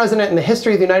first president in the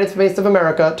history of the United States of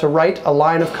America to write a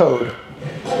line of code.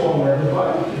 Hello,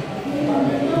 everybody.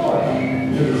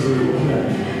 Good to see you.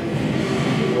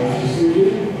 Nice to see you.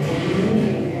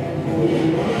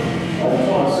 I just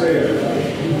want to say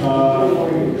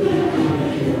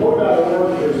no matter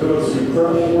work, they're doing some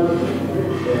incredible work,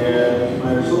 and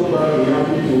I'm so proud of the young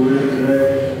people who are here today.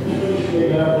 They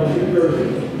have a big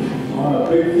on a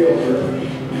big field trip,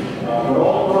 but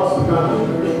all across the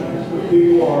country,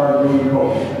 people are doing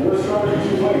coach. we're starting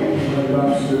too late when it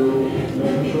comes to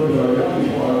making sure that our young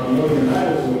people are familiar and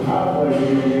habits with how to play a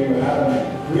video game and how to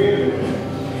create it.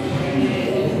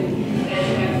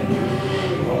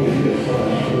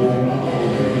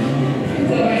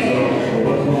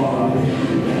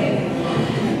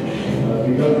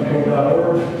 Because of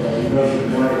code.org, because of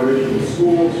collaboration with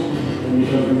schools, and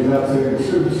because of these outstanding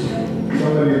students,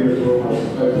 somebody in this room has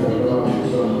expected to come up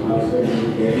with some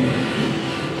outstanding game,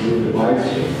 new device,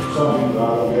 something that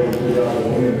I'll be able to figure out the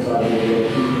inside of the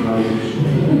teaching how to use.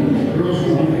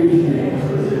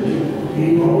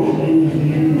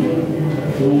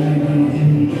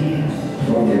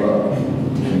 Don't give up.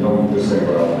 And don't just say,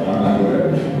 well, I'm not good at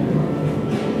it.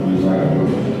 I'm just not going to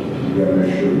do it. You got to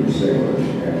make sure you say what you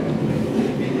can.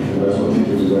 That's what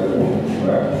teachers do that for,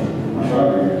 right? I'm proud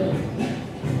of you.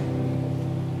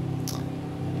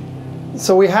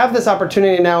 So we have this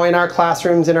opportunity now in our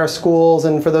classrooms, in our schools,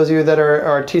 and for those of you that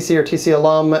are TC or TC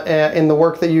alum in the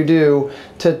work that you do,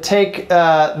 to take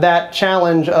that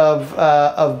challenge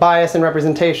of bias and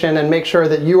representation and make sure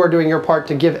that you are doing your part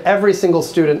to give every single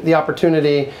student the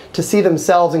opportunity to see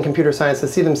themselves in computer science, to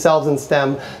see themselves in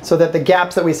STEM, so that the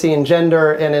gaps that we see in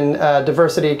gender and in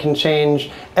diversity can change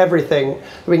everything.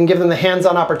 We can give them the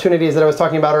hands-on opportunities that I was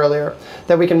talking about earlier,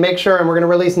 that we can make sure, and we're going to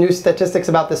release new statistics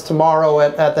about this tomorrow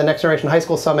at the Next Generation High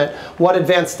School Summit, what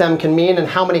advanced STEM can mean and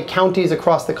how many counties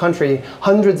across the country,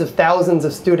 hundreds of thousands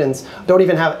of students, don't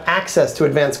even have access to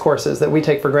advanced courses that we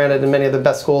take for granted in many of the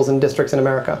best schools and districts in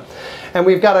America. And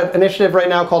we've got an initiative right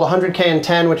now called 100K in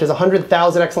 10, which is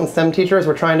 100,000 excellent STEM teachers.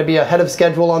 We're trying to be ahead of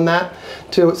schedule on that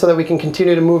so that we can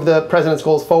continue to move the President's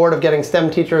goals forward of getting STEM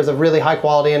teachers of really high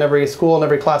quality in every school and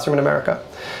every classroom in America.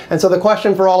 And so the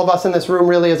question for all of us in this room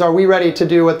really is, are we ready to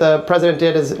do what the President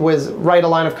did, was write a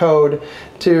line of code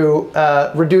to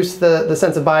reduce the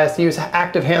sense of bias, to use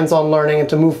active hands-on learning, and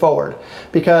to move forward?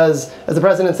 Because, as the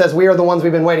President says, we are the ones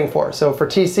we've been waiting for. So for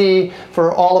TC,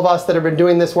 for all of us that have been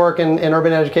doing this work in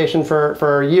urban education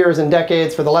for years and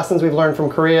decades, for the lessons we've learned from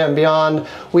Korea and beyond,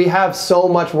 we have so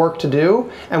much work to do,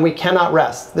 and we cannot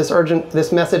rest.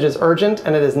 This message is urgent,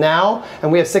 and it is now,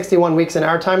 and we have 61 weeks in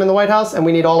our time in the White House, and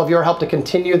we need all of your help to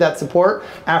continue that support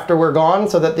after we're gone,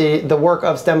 so that the work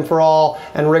of STEM for all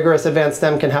and rigorous advanced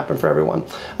STEM can happen for everyone.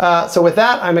 So with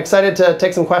that, I'm excited to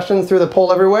take some questions through the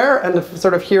poll everywhere and to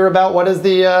sort of hear about what is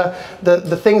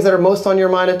the things that are most on your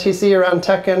mind at TC around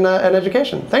tech and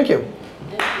education. Thank you.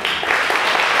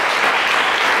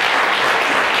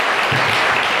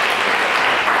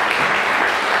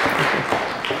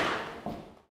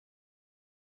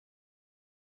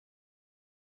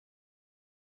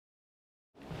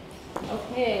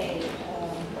 Okay,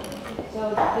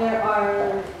 so there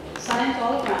are signs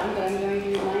all around, but I'm going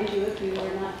to remind you, if you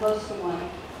were not close to one,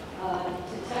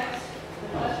 to text the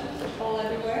questions, the poll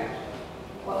everywhere.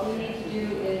 What we need to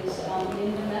do is,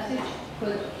 in the message,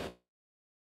 put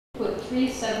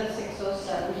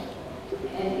 37607,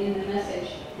 and in the message,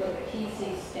 put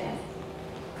TC STEM.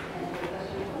 And the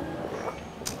question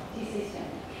was TC STEM.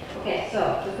 Okay, so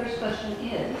the first question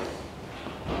is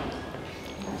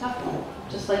a tough one,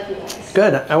 just like you guys.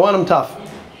 Good. I want them tough.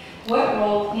 What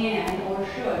role can or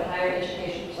should higher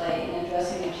education play in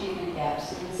addressing achievement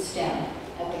gaps in STEM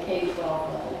at the K-12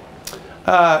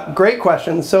 level? Great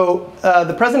question. So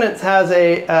the President has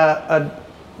a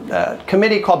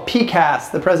committee called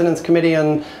PCAST, the President's Committee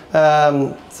on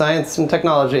Science and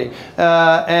Technology.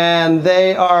 And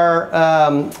they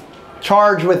are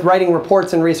charged with writing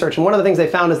reports and research. And one of the things they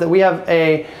found is that we have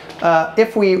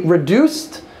if we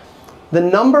reduced the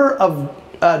number of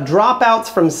dropouts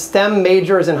from STEM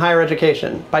majors in higher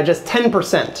education by just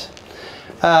 10%,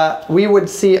 we would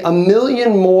see 1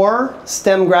 million more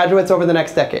STEM graduates over the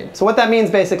next decade. So what that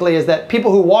means basically is that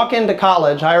people who walk into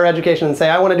college, higher education, and say,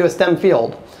 I want to do a STEM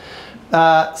field,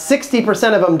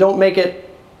 60% of them don't make it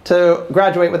to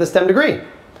graduate with a STEM degree.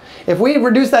 If we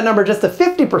reduce that number just to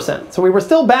 50%, so we were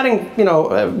still batting,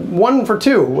 1 for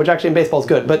 2, which actually in baseball is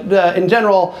good, but in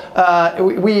general,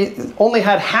 we only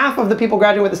had half of the people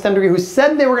graduating with a STEM degree who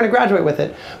said they were going to graduate with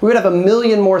it, we would have 1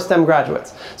 million more STEM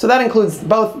graduates. So that includes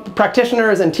both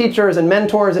practitioners and teachers and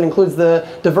mentors. It includes the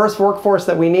diverse workforce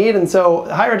that we need. And so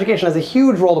higher education has a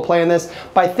huge role to play in this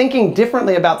by thinking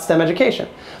differently about STEM education.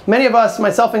 Many of us,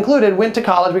 myself included, went to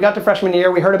college. We got to freshman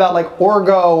year. We heard about like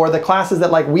Orgo or the classes that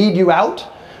like weed you out.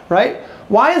 Right?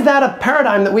 Why is that a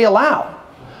paradigm that we allow?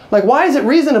 Like, why is it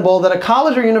reasonable that a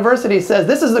college or university says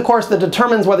this is the course that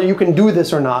determines whether you can do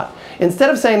this or not, instead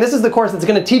of saying this is the course that's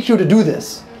going to teach you to do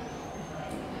this?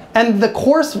 And the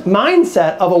course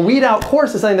mindset of a weed out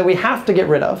course is something that we have to get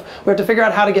rid of. We have to figure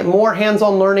out how to get more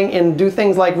hands-on learning and do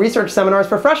things like research seminars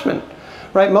for freshmen.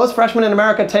 right? Most freshmen in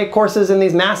America take courses in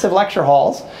these massive lecture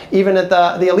halls, even at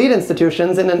the elite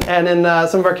institutions, and in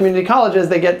some of our community colleges,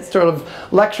 they get sort of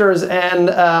lectures and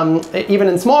even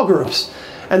in small groups.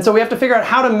 And so we have to figure out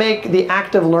how to make the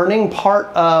active learning part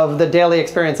of the daily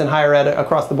experience in higher ed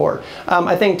across the board.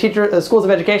 I think schools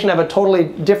of education have a totally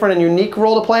different and unique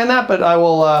role to play in that, but I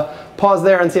will pause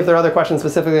there and see if there are other questions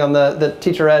specifically on the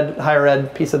teacher ed, higher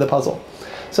ed piece of the puzzle.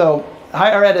 So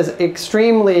higher ed is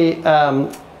extremely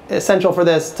essential for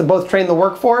this, to both train the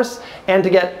workforce and to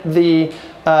get the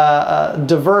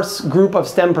diverse group of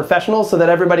STEM professionals so that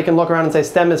everybody can look around and say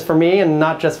STEM is for me and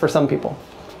not just for some people.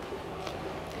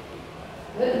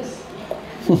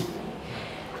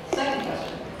 Second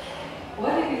question.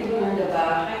 What have you learned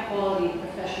about high-quality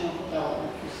professional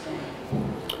development for STEM?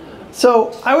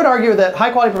 So I would argue that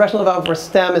high-quality professional development for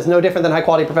STEM is no different than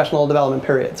high-quality professional development,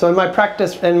 period. So in my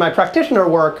practitioner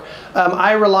work,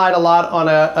 I relied a lot on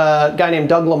a guy named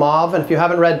Doug Lemov, and if you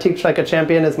haven't read Teach Like a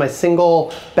Champion, it's my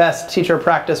single best teacher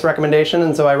practice recommendation,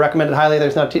 and so I recommend it highly.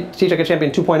 There's now Teach Like a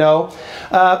Champion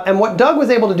 2.0. And what Doug was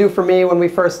able to do for me when we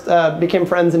first became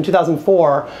friends in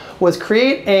 2004 was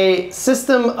create a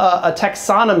system, a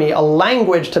taxonomy, a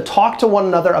language to talk to one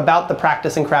another about the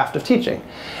practice and craft of teaching.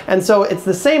 And so it's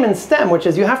the same in STEM, which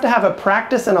is you have to have a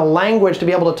practice and a language to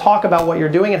be able to talk about what you're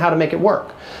doing and how to make it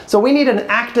work. So we need an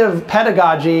active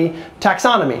pedagogy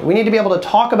taxonomy. We need to be able to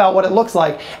talk about what it looks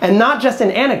like, and not just in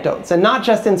anecdotes, and not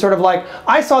just in sort of like,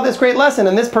 I saw this great lesson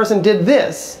and this person did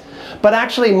this, but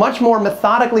actually much more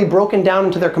methodically broken down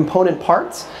into their component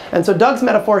parts. And so Doug's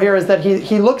metaphor here is that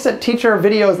he looks at teacher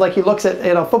videos like he looks at,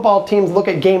 football teams look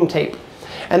at game tape.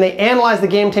 And they analyze the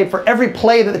game tape for every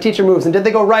play that the teacher moves. And did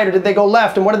they go right or did they go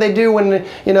left? And what did they do when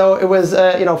it was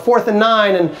 4th and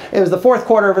 9 and it was the fourth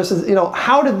quarter versus,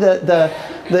 how did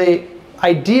the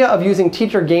idea of using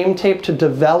teacher game tape to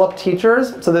develop teachers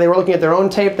so that they were looking at their own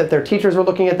tape, that their teachers were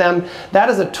looking at them. That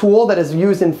is a tool that is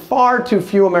used in far too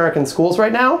few American schools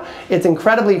right now. It's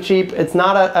incredibly cheap. It's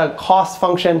not a cost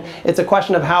function. It's a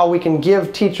question of how we can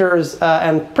give teachers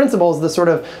and principals the sort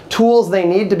of tools they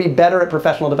need to be better at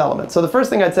professional development. So the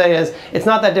first thing I'd say is it's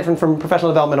not that different from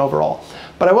professional development overall.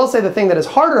 But I will say the thing that is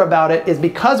harder about it is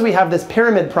because we have this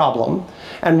pyramid problem,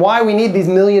 and why we need these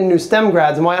million new STEM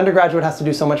grads and why undergraduate has to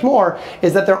do so much more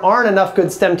is that there aren't enough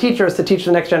good STEM teachers to teach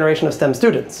the next generation of STEM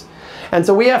students. And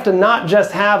so we have to not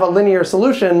just have a linear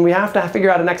solution, we have to figure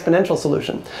out an exponential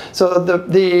solution. So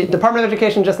the Department of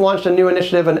Education just launched a new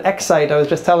initiative, an X site. I was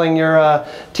just telling your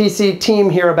TC team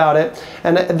here about it.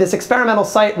 And this experimental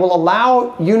site will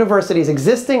allow universities,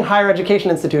 existing higher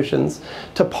education institutions,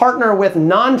 to partner with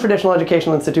non-traditional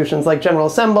educational institutions like General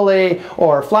Assembly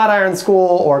or Flatiron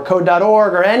School or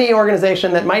Code.org or any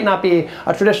organization that might not be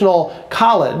a traditional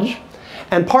college,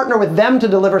 and partner with them to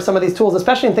deliver some of these tools,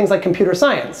 especially in things like computer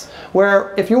science,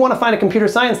 where if you want to find a computer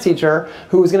science teacher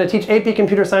who's going to teach AP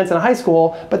computer science in a high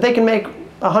school, but they can make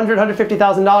 $100,000,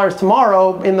 $150,000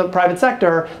 tomorrow in the private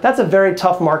sector, that's a very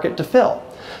tough market to fill.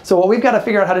 So what we've got to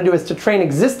figure out how to do is to train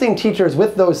existing teachers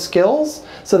with those skills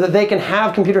so that they can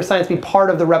have computer science be part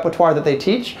of the repertoire that they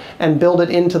teach and build it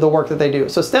into the work that they do.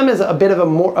 So STEM is a bit of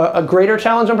a greater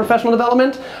challenge on professional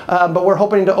development, but we're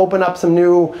hoping to open up some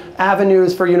new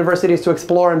avenues for universities to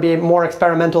explore and be more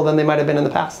experimental than they might have been in the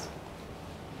past.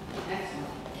 Excellent.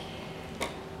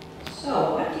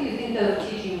 So what do you think of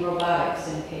teaching robotics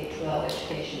in K-12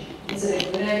 education? Is it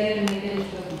a good idea to make it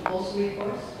into a compulsory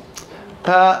course?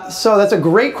 So that's a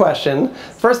great question.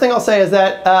 First thing I'll say is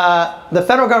that the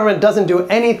federal government doesn't do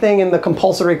anything in the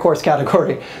compulsory course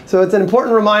category. So it's an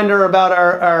important reminder about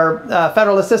our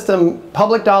federalist system.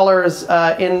 Public dollars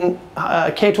in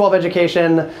K-12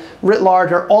 education writ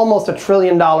large are almost $1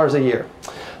 trillion a year.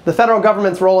 The federal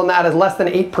government's role in that is less than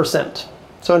 8%.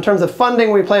 So in terms of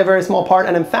funding, we play a very small part.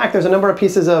 And in fact, there's a number of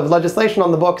pieces of legislation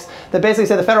on the books that basically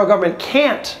say the federal government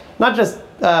can't, not just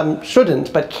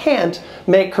shouldn't, but can't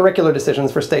make curricular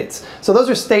decisions for states. So those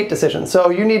are state decisions. So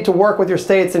you need to work with your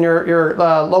states and your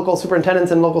local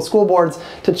superintendents and local school boards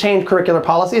to change curricular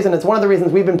policies. And it's one of the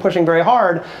reasons we've been pushing very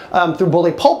hard through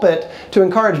Bully Pulpit to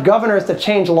encourage governors to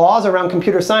change laws around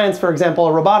computer science, for example,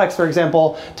 or robotics, for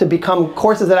example, to become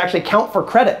courses that actually count for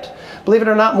credit. Believe it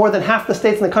or not, more than half the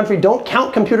states in the country don't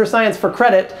count computer science for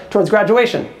credit towards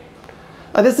graduation.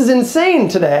 This is insane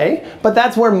today, but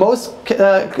that's where most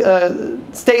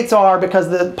states are because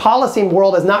the policy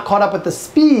world has not caught up with the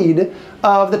speed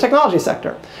of the technology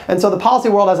sector. And so the policy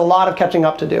world has a lot of catching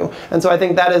up to do. And so I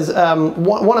think that is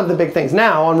one of the big things.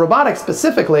 Now, on robotics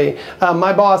specifically,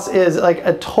 my boss is like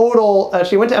a total,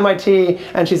 she went to MIT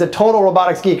and she's a total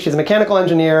robotics geek. She's a mechanical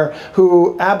engineer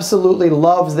who absolutely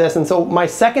loves this. And so my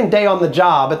second day on the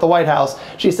job at the White House,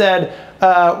 she said,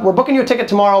 we're booking you a ticket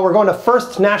tomorrow. We're going to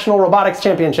First National Robotics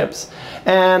Championships.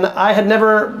 And I had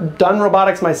never done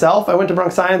robotics myself. I went to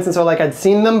Bronx Science, and so like I'd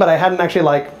seen them, but I hadn't actually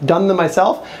like done them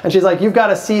myself. And she's like, you've got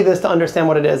to see this to understand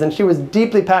what it is. And she was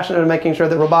deeply passionate in making sure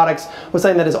that robotics was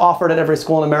something that is offered at every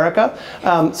school in America.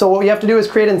 So what we have to do is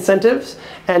create incentives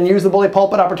and use the bully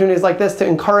pulpit opportunities like this to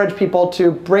encourage people to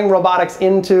bring robotics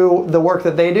into the work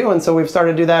that they do. And so we've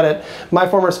started to do that at my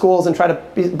former schools and try to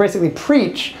basically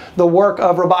preach the work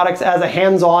of robotics as a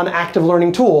hands-on active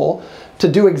learning tool to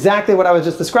do exactly what I was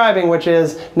just describing, which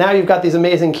is now you've got these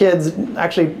amazing kids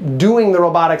actually doing the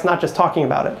robotics, not just talking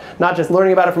about it, not just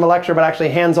learning about it from a lecture, but actually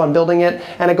hands-on building it.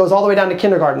 And it goes all the way down to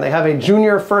kindergarten. They have a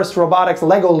junior first robotics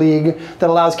Lego league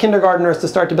that allows kindergartners to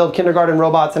start to build kindergarten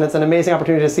robots, and it's an amazing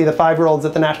opportunity to see the 5-year-olds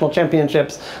at the national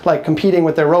championships like competing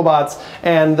with their robots,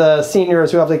 and the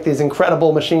seniors who have like these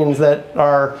incredible machines that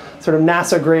are sort of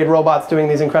NASA-grade robots doing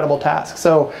these incredible tasks.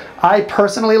 So I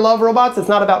personally love robots. It's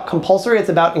not about compulsory, it's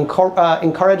about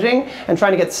encouraging and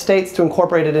trying to get states to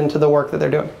incorporate it into the work that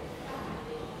they're doing.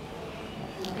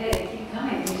 Okay, keep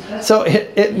coming. So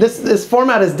this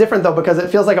format is different though, because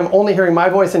it feels like I'm only hearing my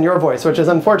voice and your voice, which is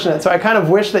unfortunate. So I kind of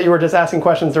wish that you were just asking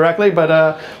questions directly,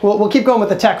 but we'll keep going with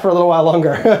the tech for a little while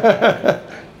longer.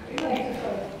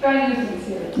 Try to use these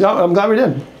here. No, I'm glad we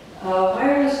did.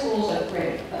 Wireless schools are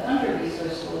great, but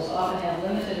under-resourced schools often have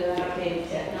limited or outdated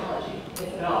technology,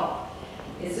 if at all.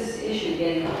 Is this issue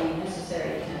getting the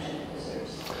necessary attention it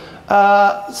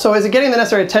deserves? So is it getting the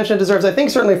necessary attention it deserves? I think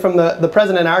certainly from the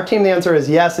president and our team, the answer is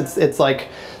yes. It's like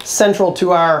central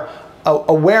to our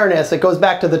awareness. It goes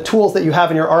back to the tools that you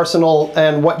have in your arsenal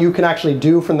and what you can actually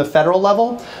do from the federal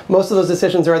level. Most of those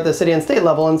decisions are at the city and state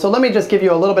level. And so let me just give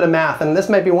you a little bit of math. And this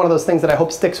might be one of those things that I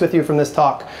hope sticks with you from this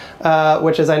talk,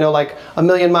 which is, I know, like a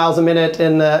million miles a minute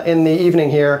in the evening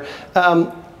here.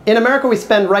 In America, we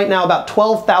spend right now about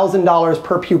 $12,000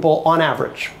 per pupil on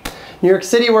average. New York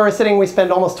City, where we're sitting, we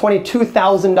spend almost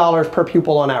 $22,000 per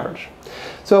pupil on average.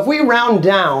 So if we round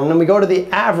down and we go to the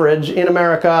average in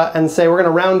America and say we're going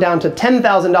to round down to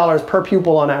 $10,000 per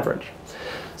pupil on average.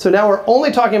 So now we're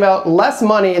only talking about less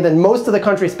money than most of the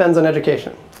country spends on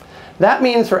education. That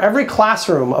means for every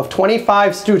classroom of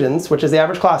 25 students, which is the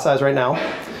average class size right now,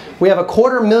 we have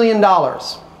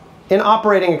 $250,000 in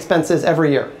operating expenses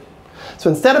every year. So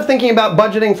instead of thinking about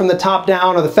budgeting from the top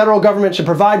down, or the federal government should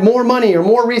provide more money or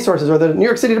more resources, or the New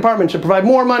York City Department should provide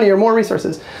more money or more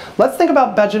resources, let's think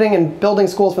about budgeting and building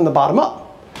schools from the bottom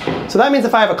up. So that means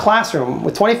if I have a classroom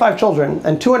with 25 children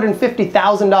and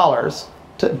 $250,000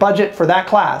 to budget for that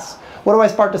class, what do I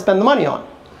start to spend the money on?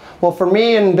 Well, for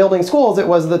me in building schools, it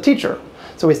was the teacher.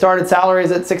 So we started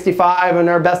salaries at 65, and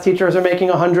our best teachers are making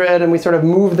 100, and we sort of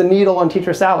moved the needle on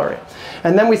teacher salary.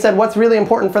 And then we said, what's really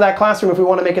important for that classroom if we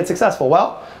want to make it successful?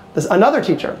 Well, there's another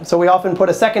teacher. So we often put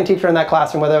a second teacher in that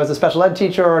classroom, whether it was a special ed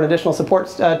teacher or an additional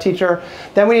support teacher.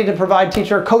 Then we need to provide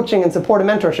teacher coaching and support and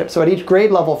mentorship. So at each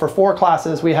grade level for 4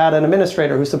 classes, we had an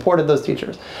administrator who supported those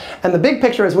teachers. And the big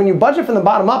picture is when you budget from the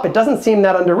bottom up, it doesn't seem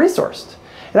that under-resourced.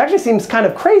 It actually seems kind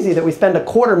of crazy that we spend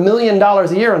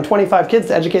 $250,000 a year on 25 kids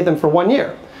to educate them for 1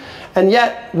 year. And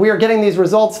yet we are getting these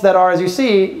results that are, as you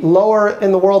see, lower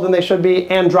in the world than they should be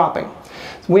and dropping.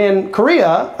 When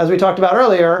Korea, as we talked about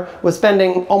earlier, was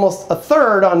spending almost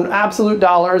 1/3 on absolute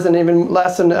dollars and even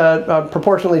less in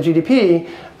proportionally GDP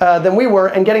than we were,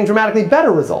 and getting dramatically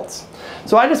better results.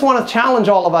 So I just want to challenge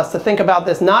all of us to think about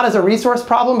this not as a resource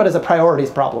problem, but as a priorities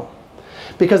problem.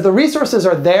 Because the resources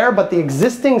are there, but the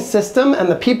existing system and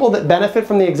the people that benefit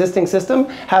from the existing system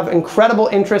have incredible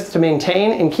interest to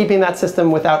maintain in keeping that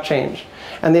system without change.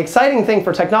 And the exciting thing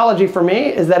for technology for me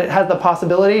is that it has the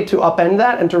possibility to upend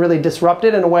that and to really disrupt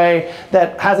it in a way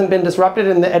that hasn't been disrupted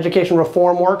in the education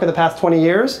reform work of the past 20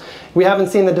 years. We haven't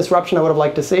seen the disruption I would have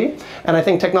liked to see. And I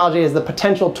think technology is the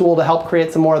potential tool to help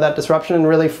create some more of that disruption and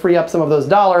really free up some of those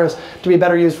dollars to be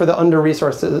better used for the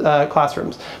under-resourced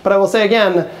classrooms. But I will say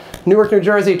again, Newark, New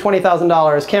Jersey,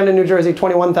 $20,000. Camden, New Jersey,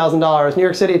 $21,000. New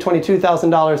York City,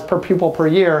 $22,000 per pupil per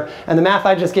year. And the math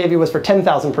I just gave you was for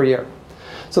 $10,000 per year.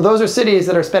 So those are cities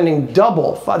that are spending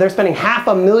double. They're spending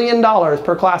 $500,000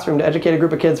 per classroom to educate a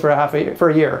group of kids for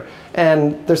a year.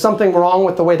 And there's something wrong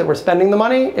with the way that we're spending the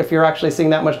money if you're actually seeing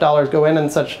that much dollars go in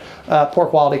and such poor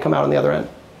quality come out on the other end.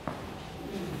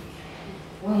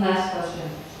 One last question.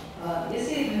 Is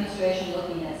the administration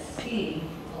looking at STEAM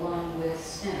along with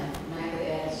STEM? And I could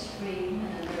add STREAM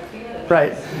and there are a few other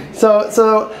Right.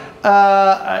 So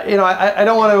I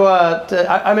don't want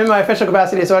to, I'm in my official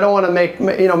capacity, so I don't want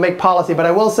to make policy, but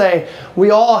I will say we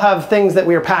all have things that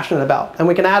we are passionate about, and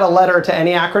we can add a letter to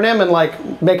any acronym and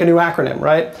like make a new acronym,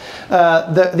 right?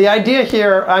 The idea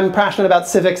here, I'm passionate about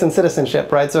civics and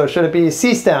citizenship, right? So should it be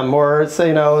C-STEM or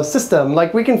system?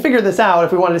 Like we can figure this out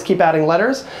if we want to just keep adding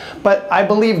letters, but I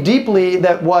believe deeply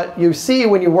that what you see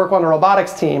when you work on a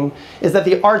robotics team is that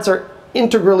the arts are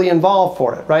integrally involved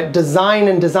for it, right? Design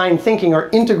and design thinking are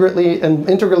integrally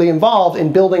involved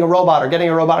in building a robot or getting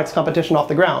a robotics competition off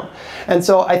the ground. And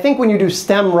so I think when you do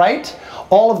STEM right,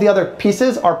 all of the other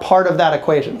pieces are part of that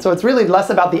equation. So it's really less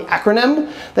about the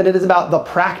acronym than it is about the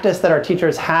practice that our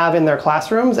teachers have in their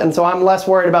classrooms. And so I'm less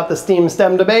worried about the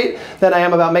STEM debate than I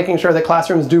am about making sure that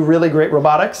classrooms do really great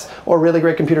robotics or really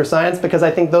great computer science, because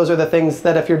I think those are the things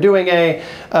that if you're doing a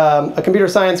computer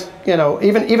science,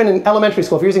 even in elementary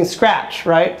school, if you're using Scratch,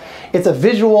 right? It's a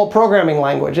visual programming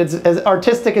language. It's as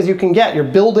artistic as you can get. You're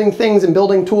building things and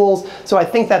building tools. So I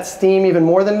think that's STEAM even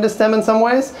more than it is STEM in some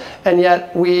ways. And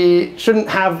yet we shouldn't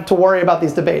have to worry about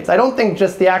these debates. I don't think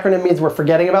just the acronym means we're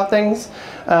forgetting about things.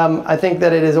 I think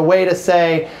that it is a way to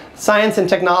say science and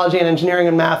technology and engineering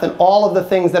and math and all of the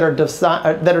things that are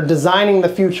designing the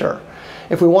future.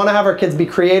 If we want to have our kids be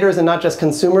creators and not just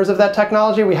consumers of that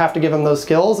technology, we have to give them those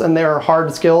skills, and there are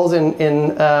hard skills in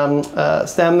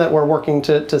STEM that we're working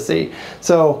to see.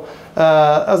 So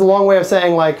that was a long way of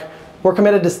saying, like, we're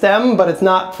committed to STEM, but it's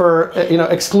not for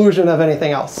exclusion of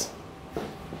anything else.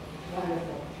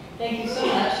 Wonderful. Thank you so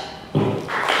much.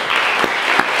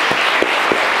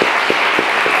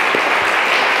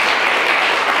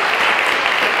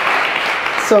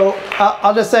 So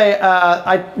I'll just say,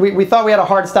 we thought we had a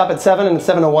hard stop at 7 and it's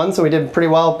 7:01, so we did pretty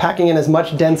well packing in as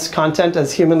much dense content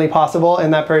as humanly possible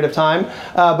in that period of time.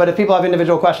 But if people have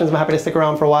individual questions, I'm happy to stick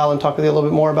around for a while and talk with you a little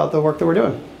bit more about the work that we're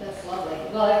doing. That's lovely.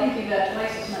 Well, I think you got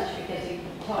twice as much because he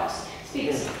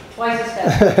speaks twice as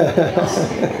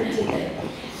fast.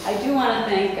 I do want to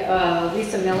thank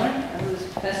Lisa Miller, who's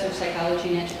Professor of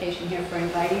Psychology and Education here, for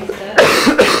inviting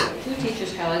Seth to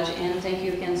Teachers College, and thank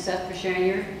you again, Seth, for sharing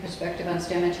your perspective on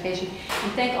STEM education.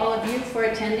 And thank all of you for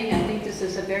attending. I think this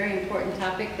is a very important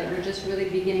topic that we're just really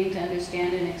beginning to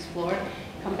understand and explore.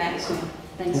 Come back soon.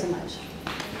 Thanks so much.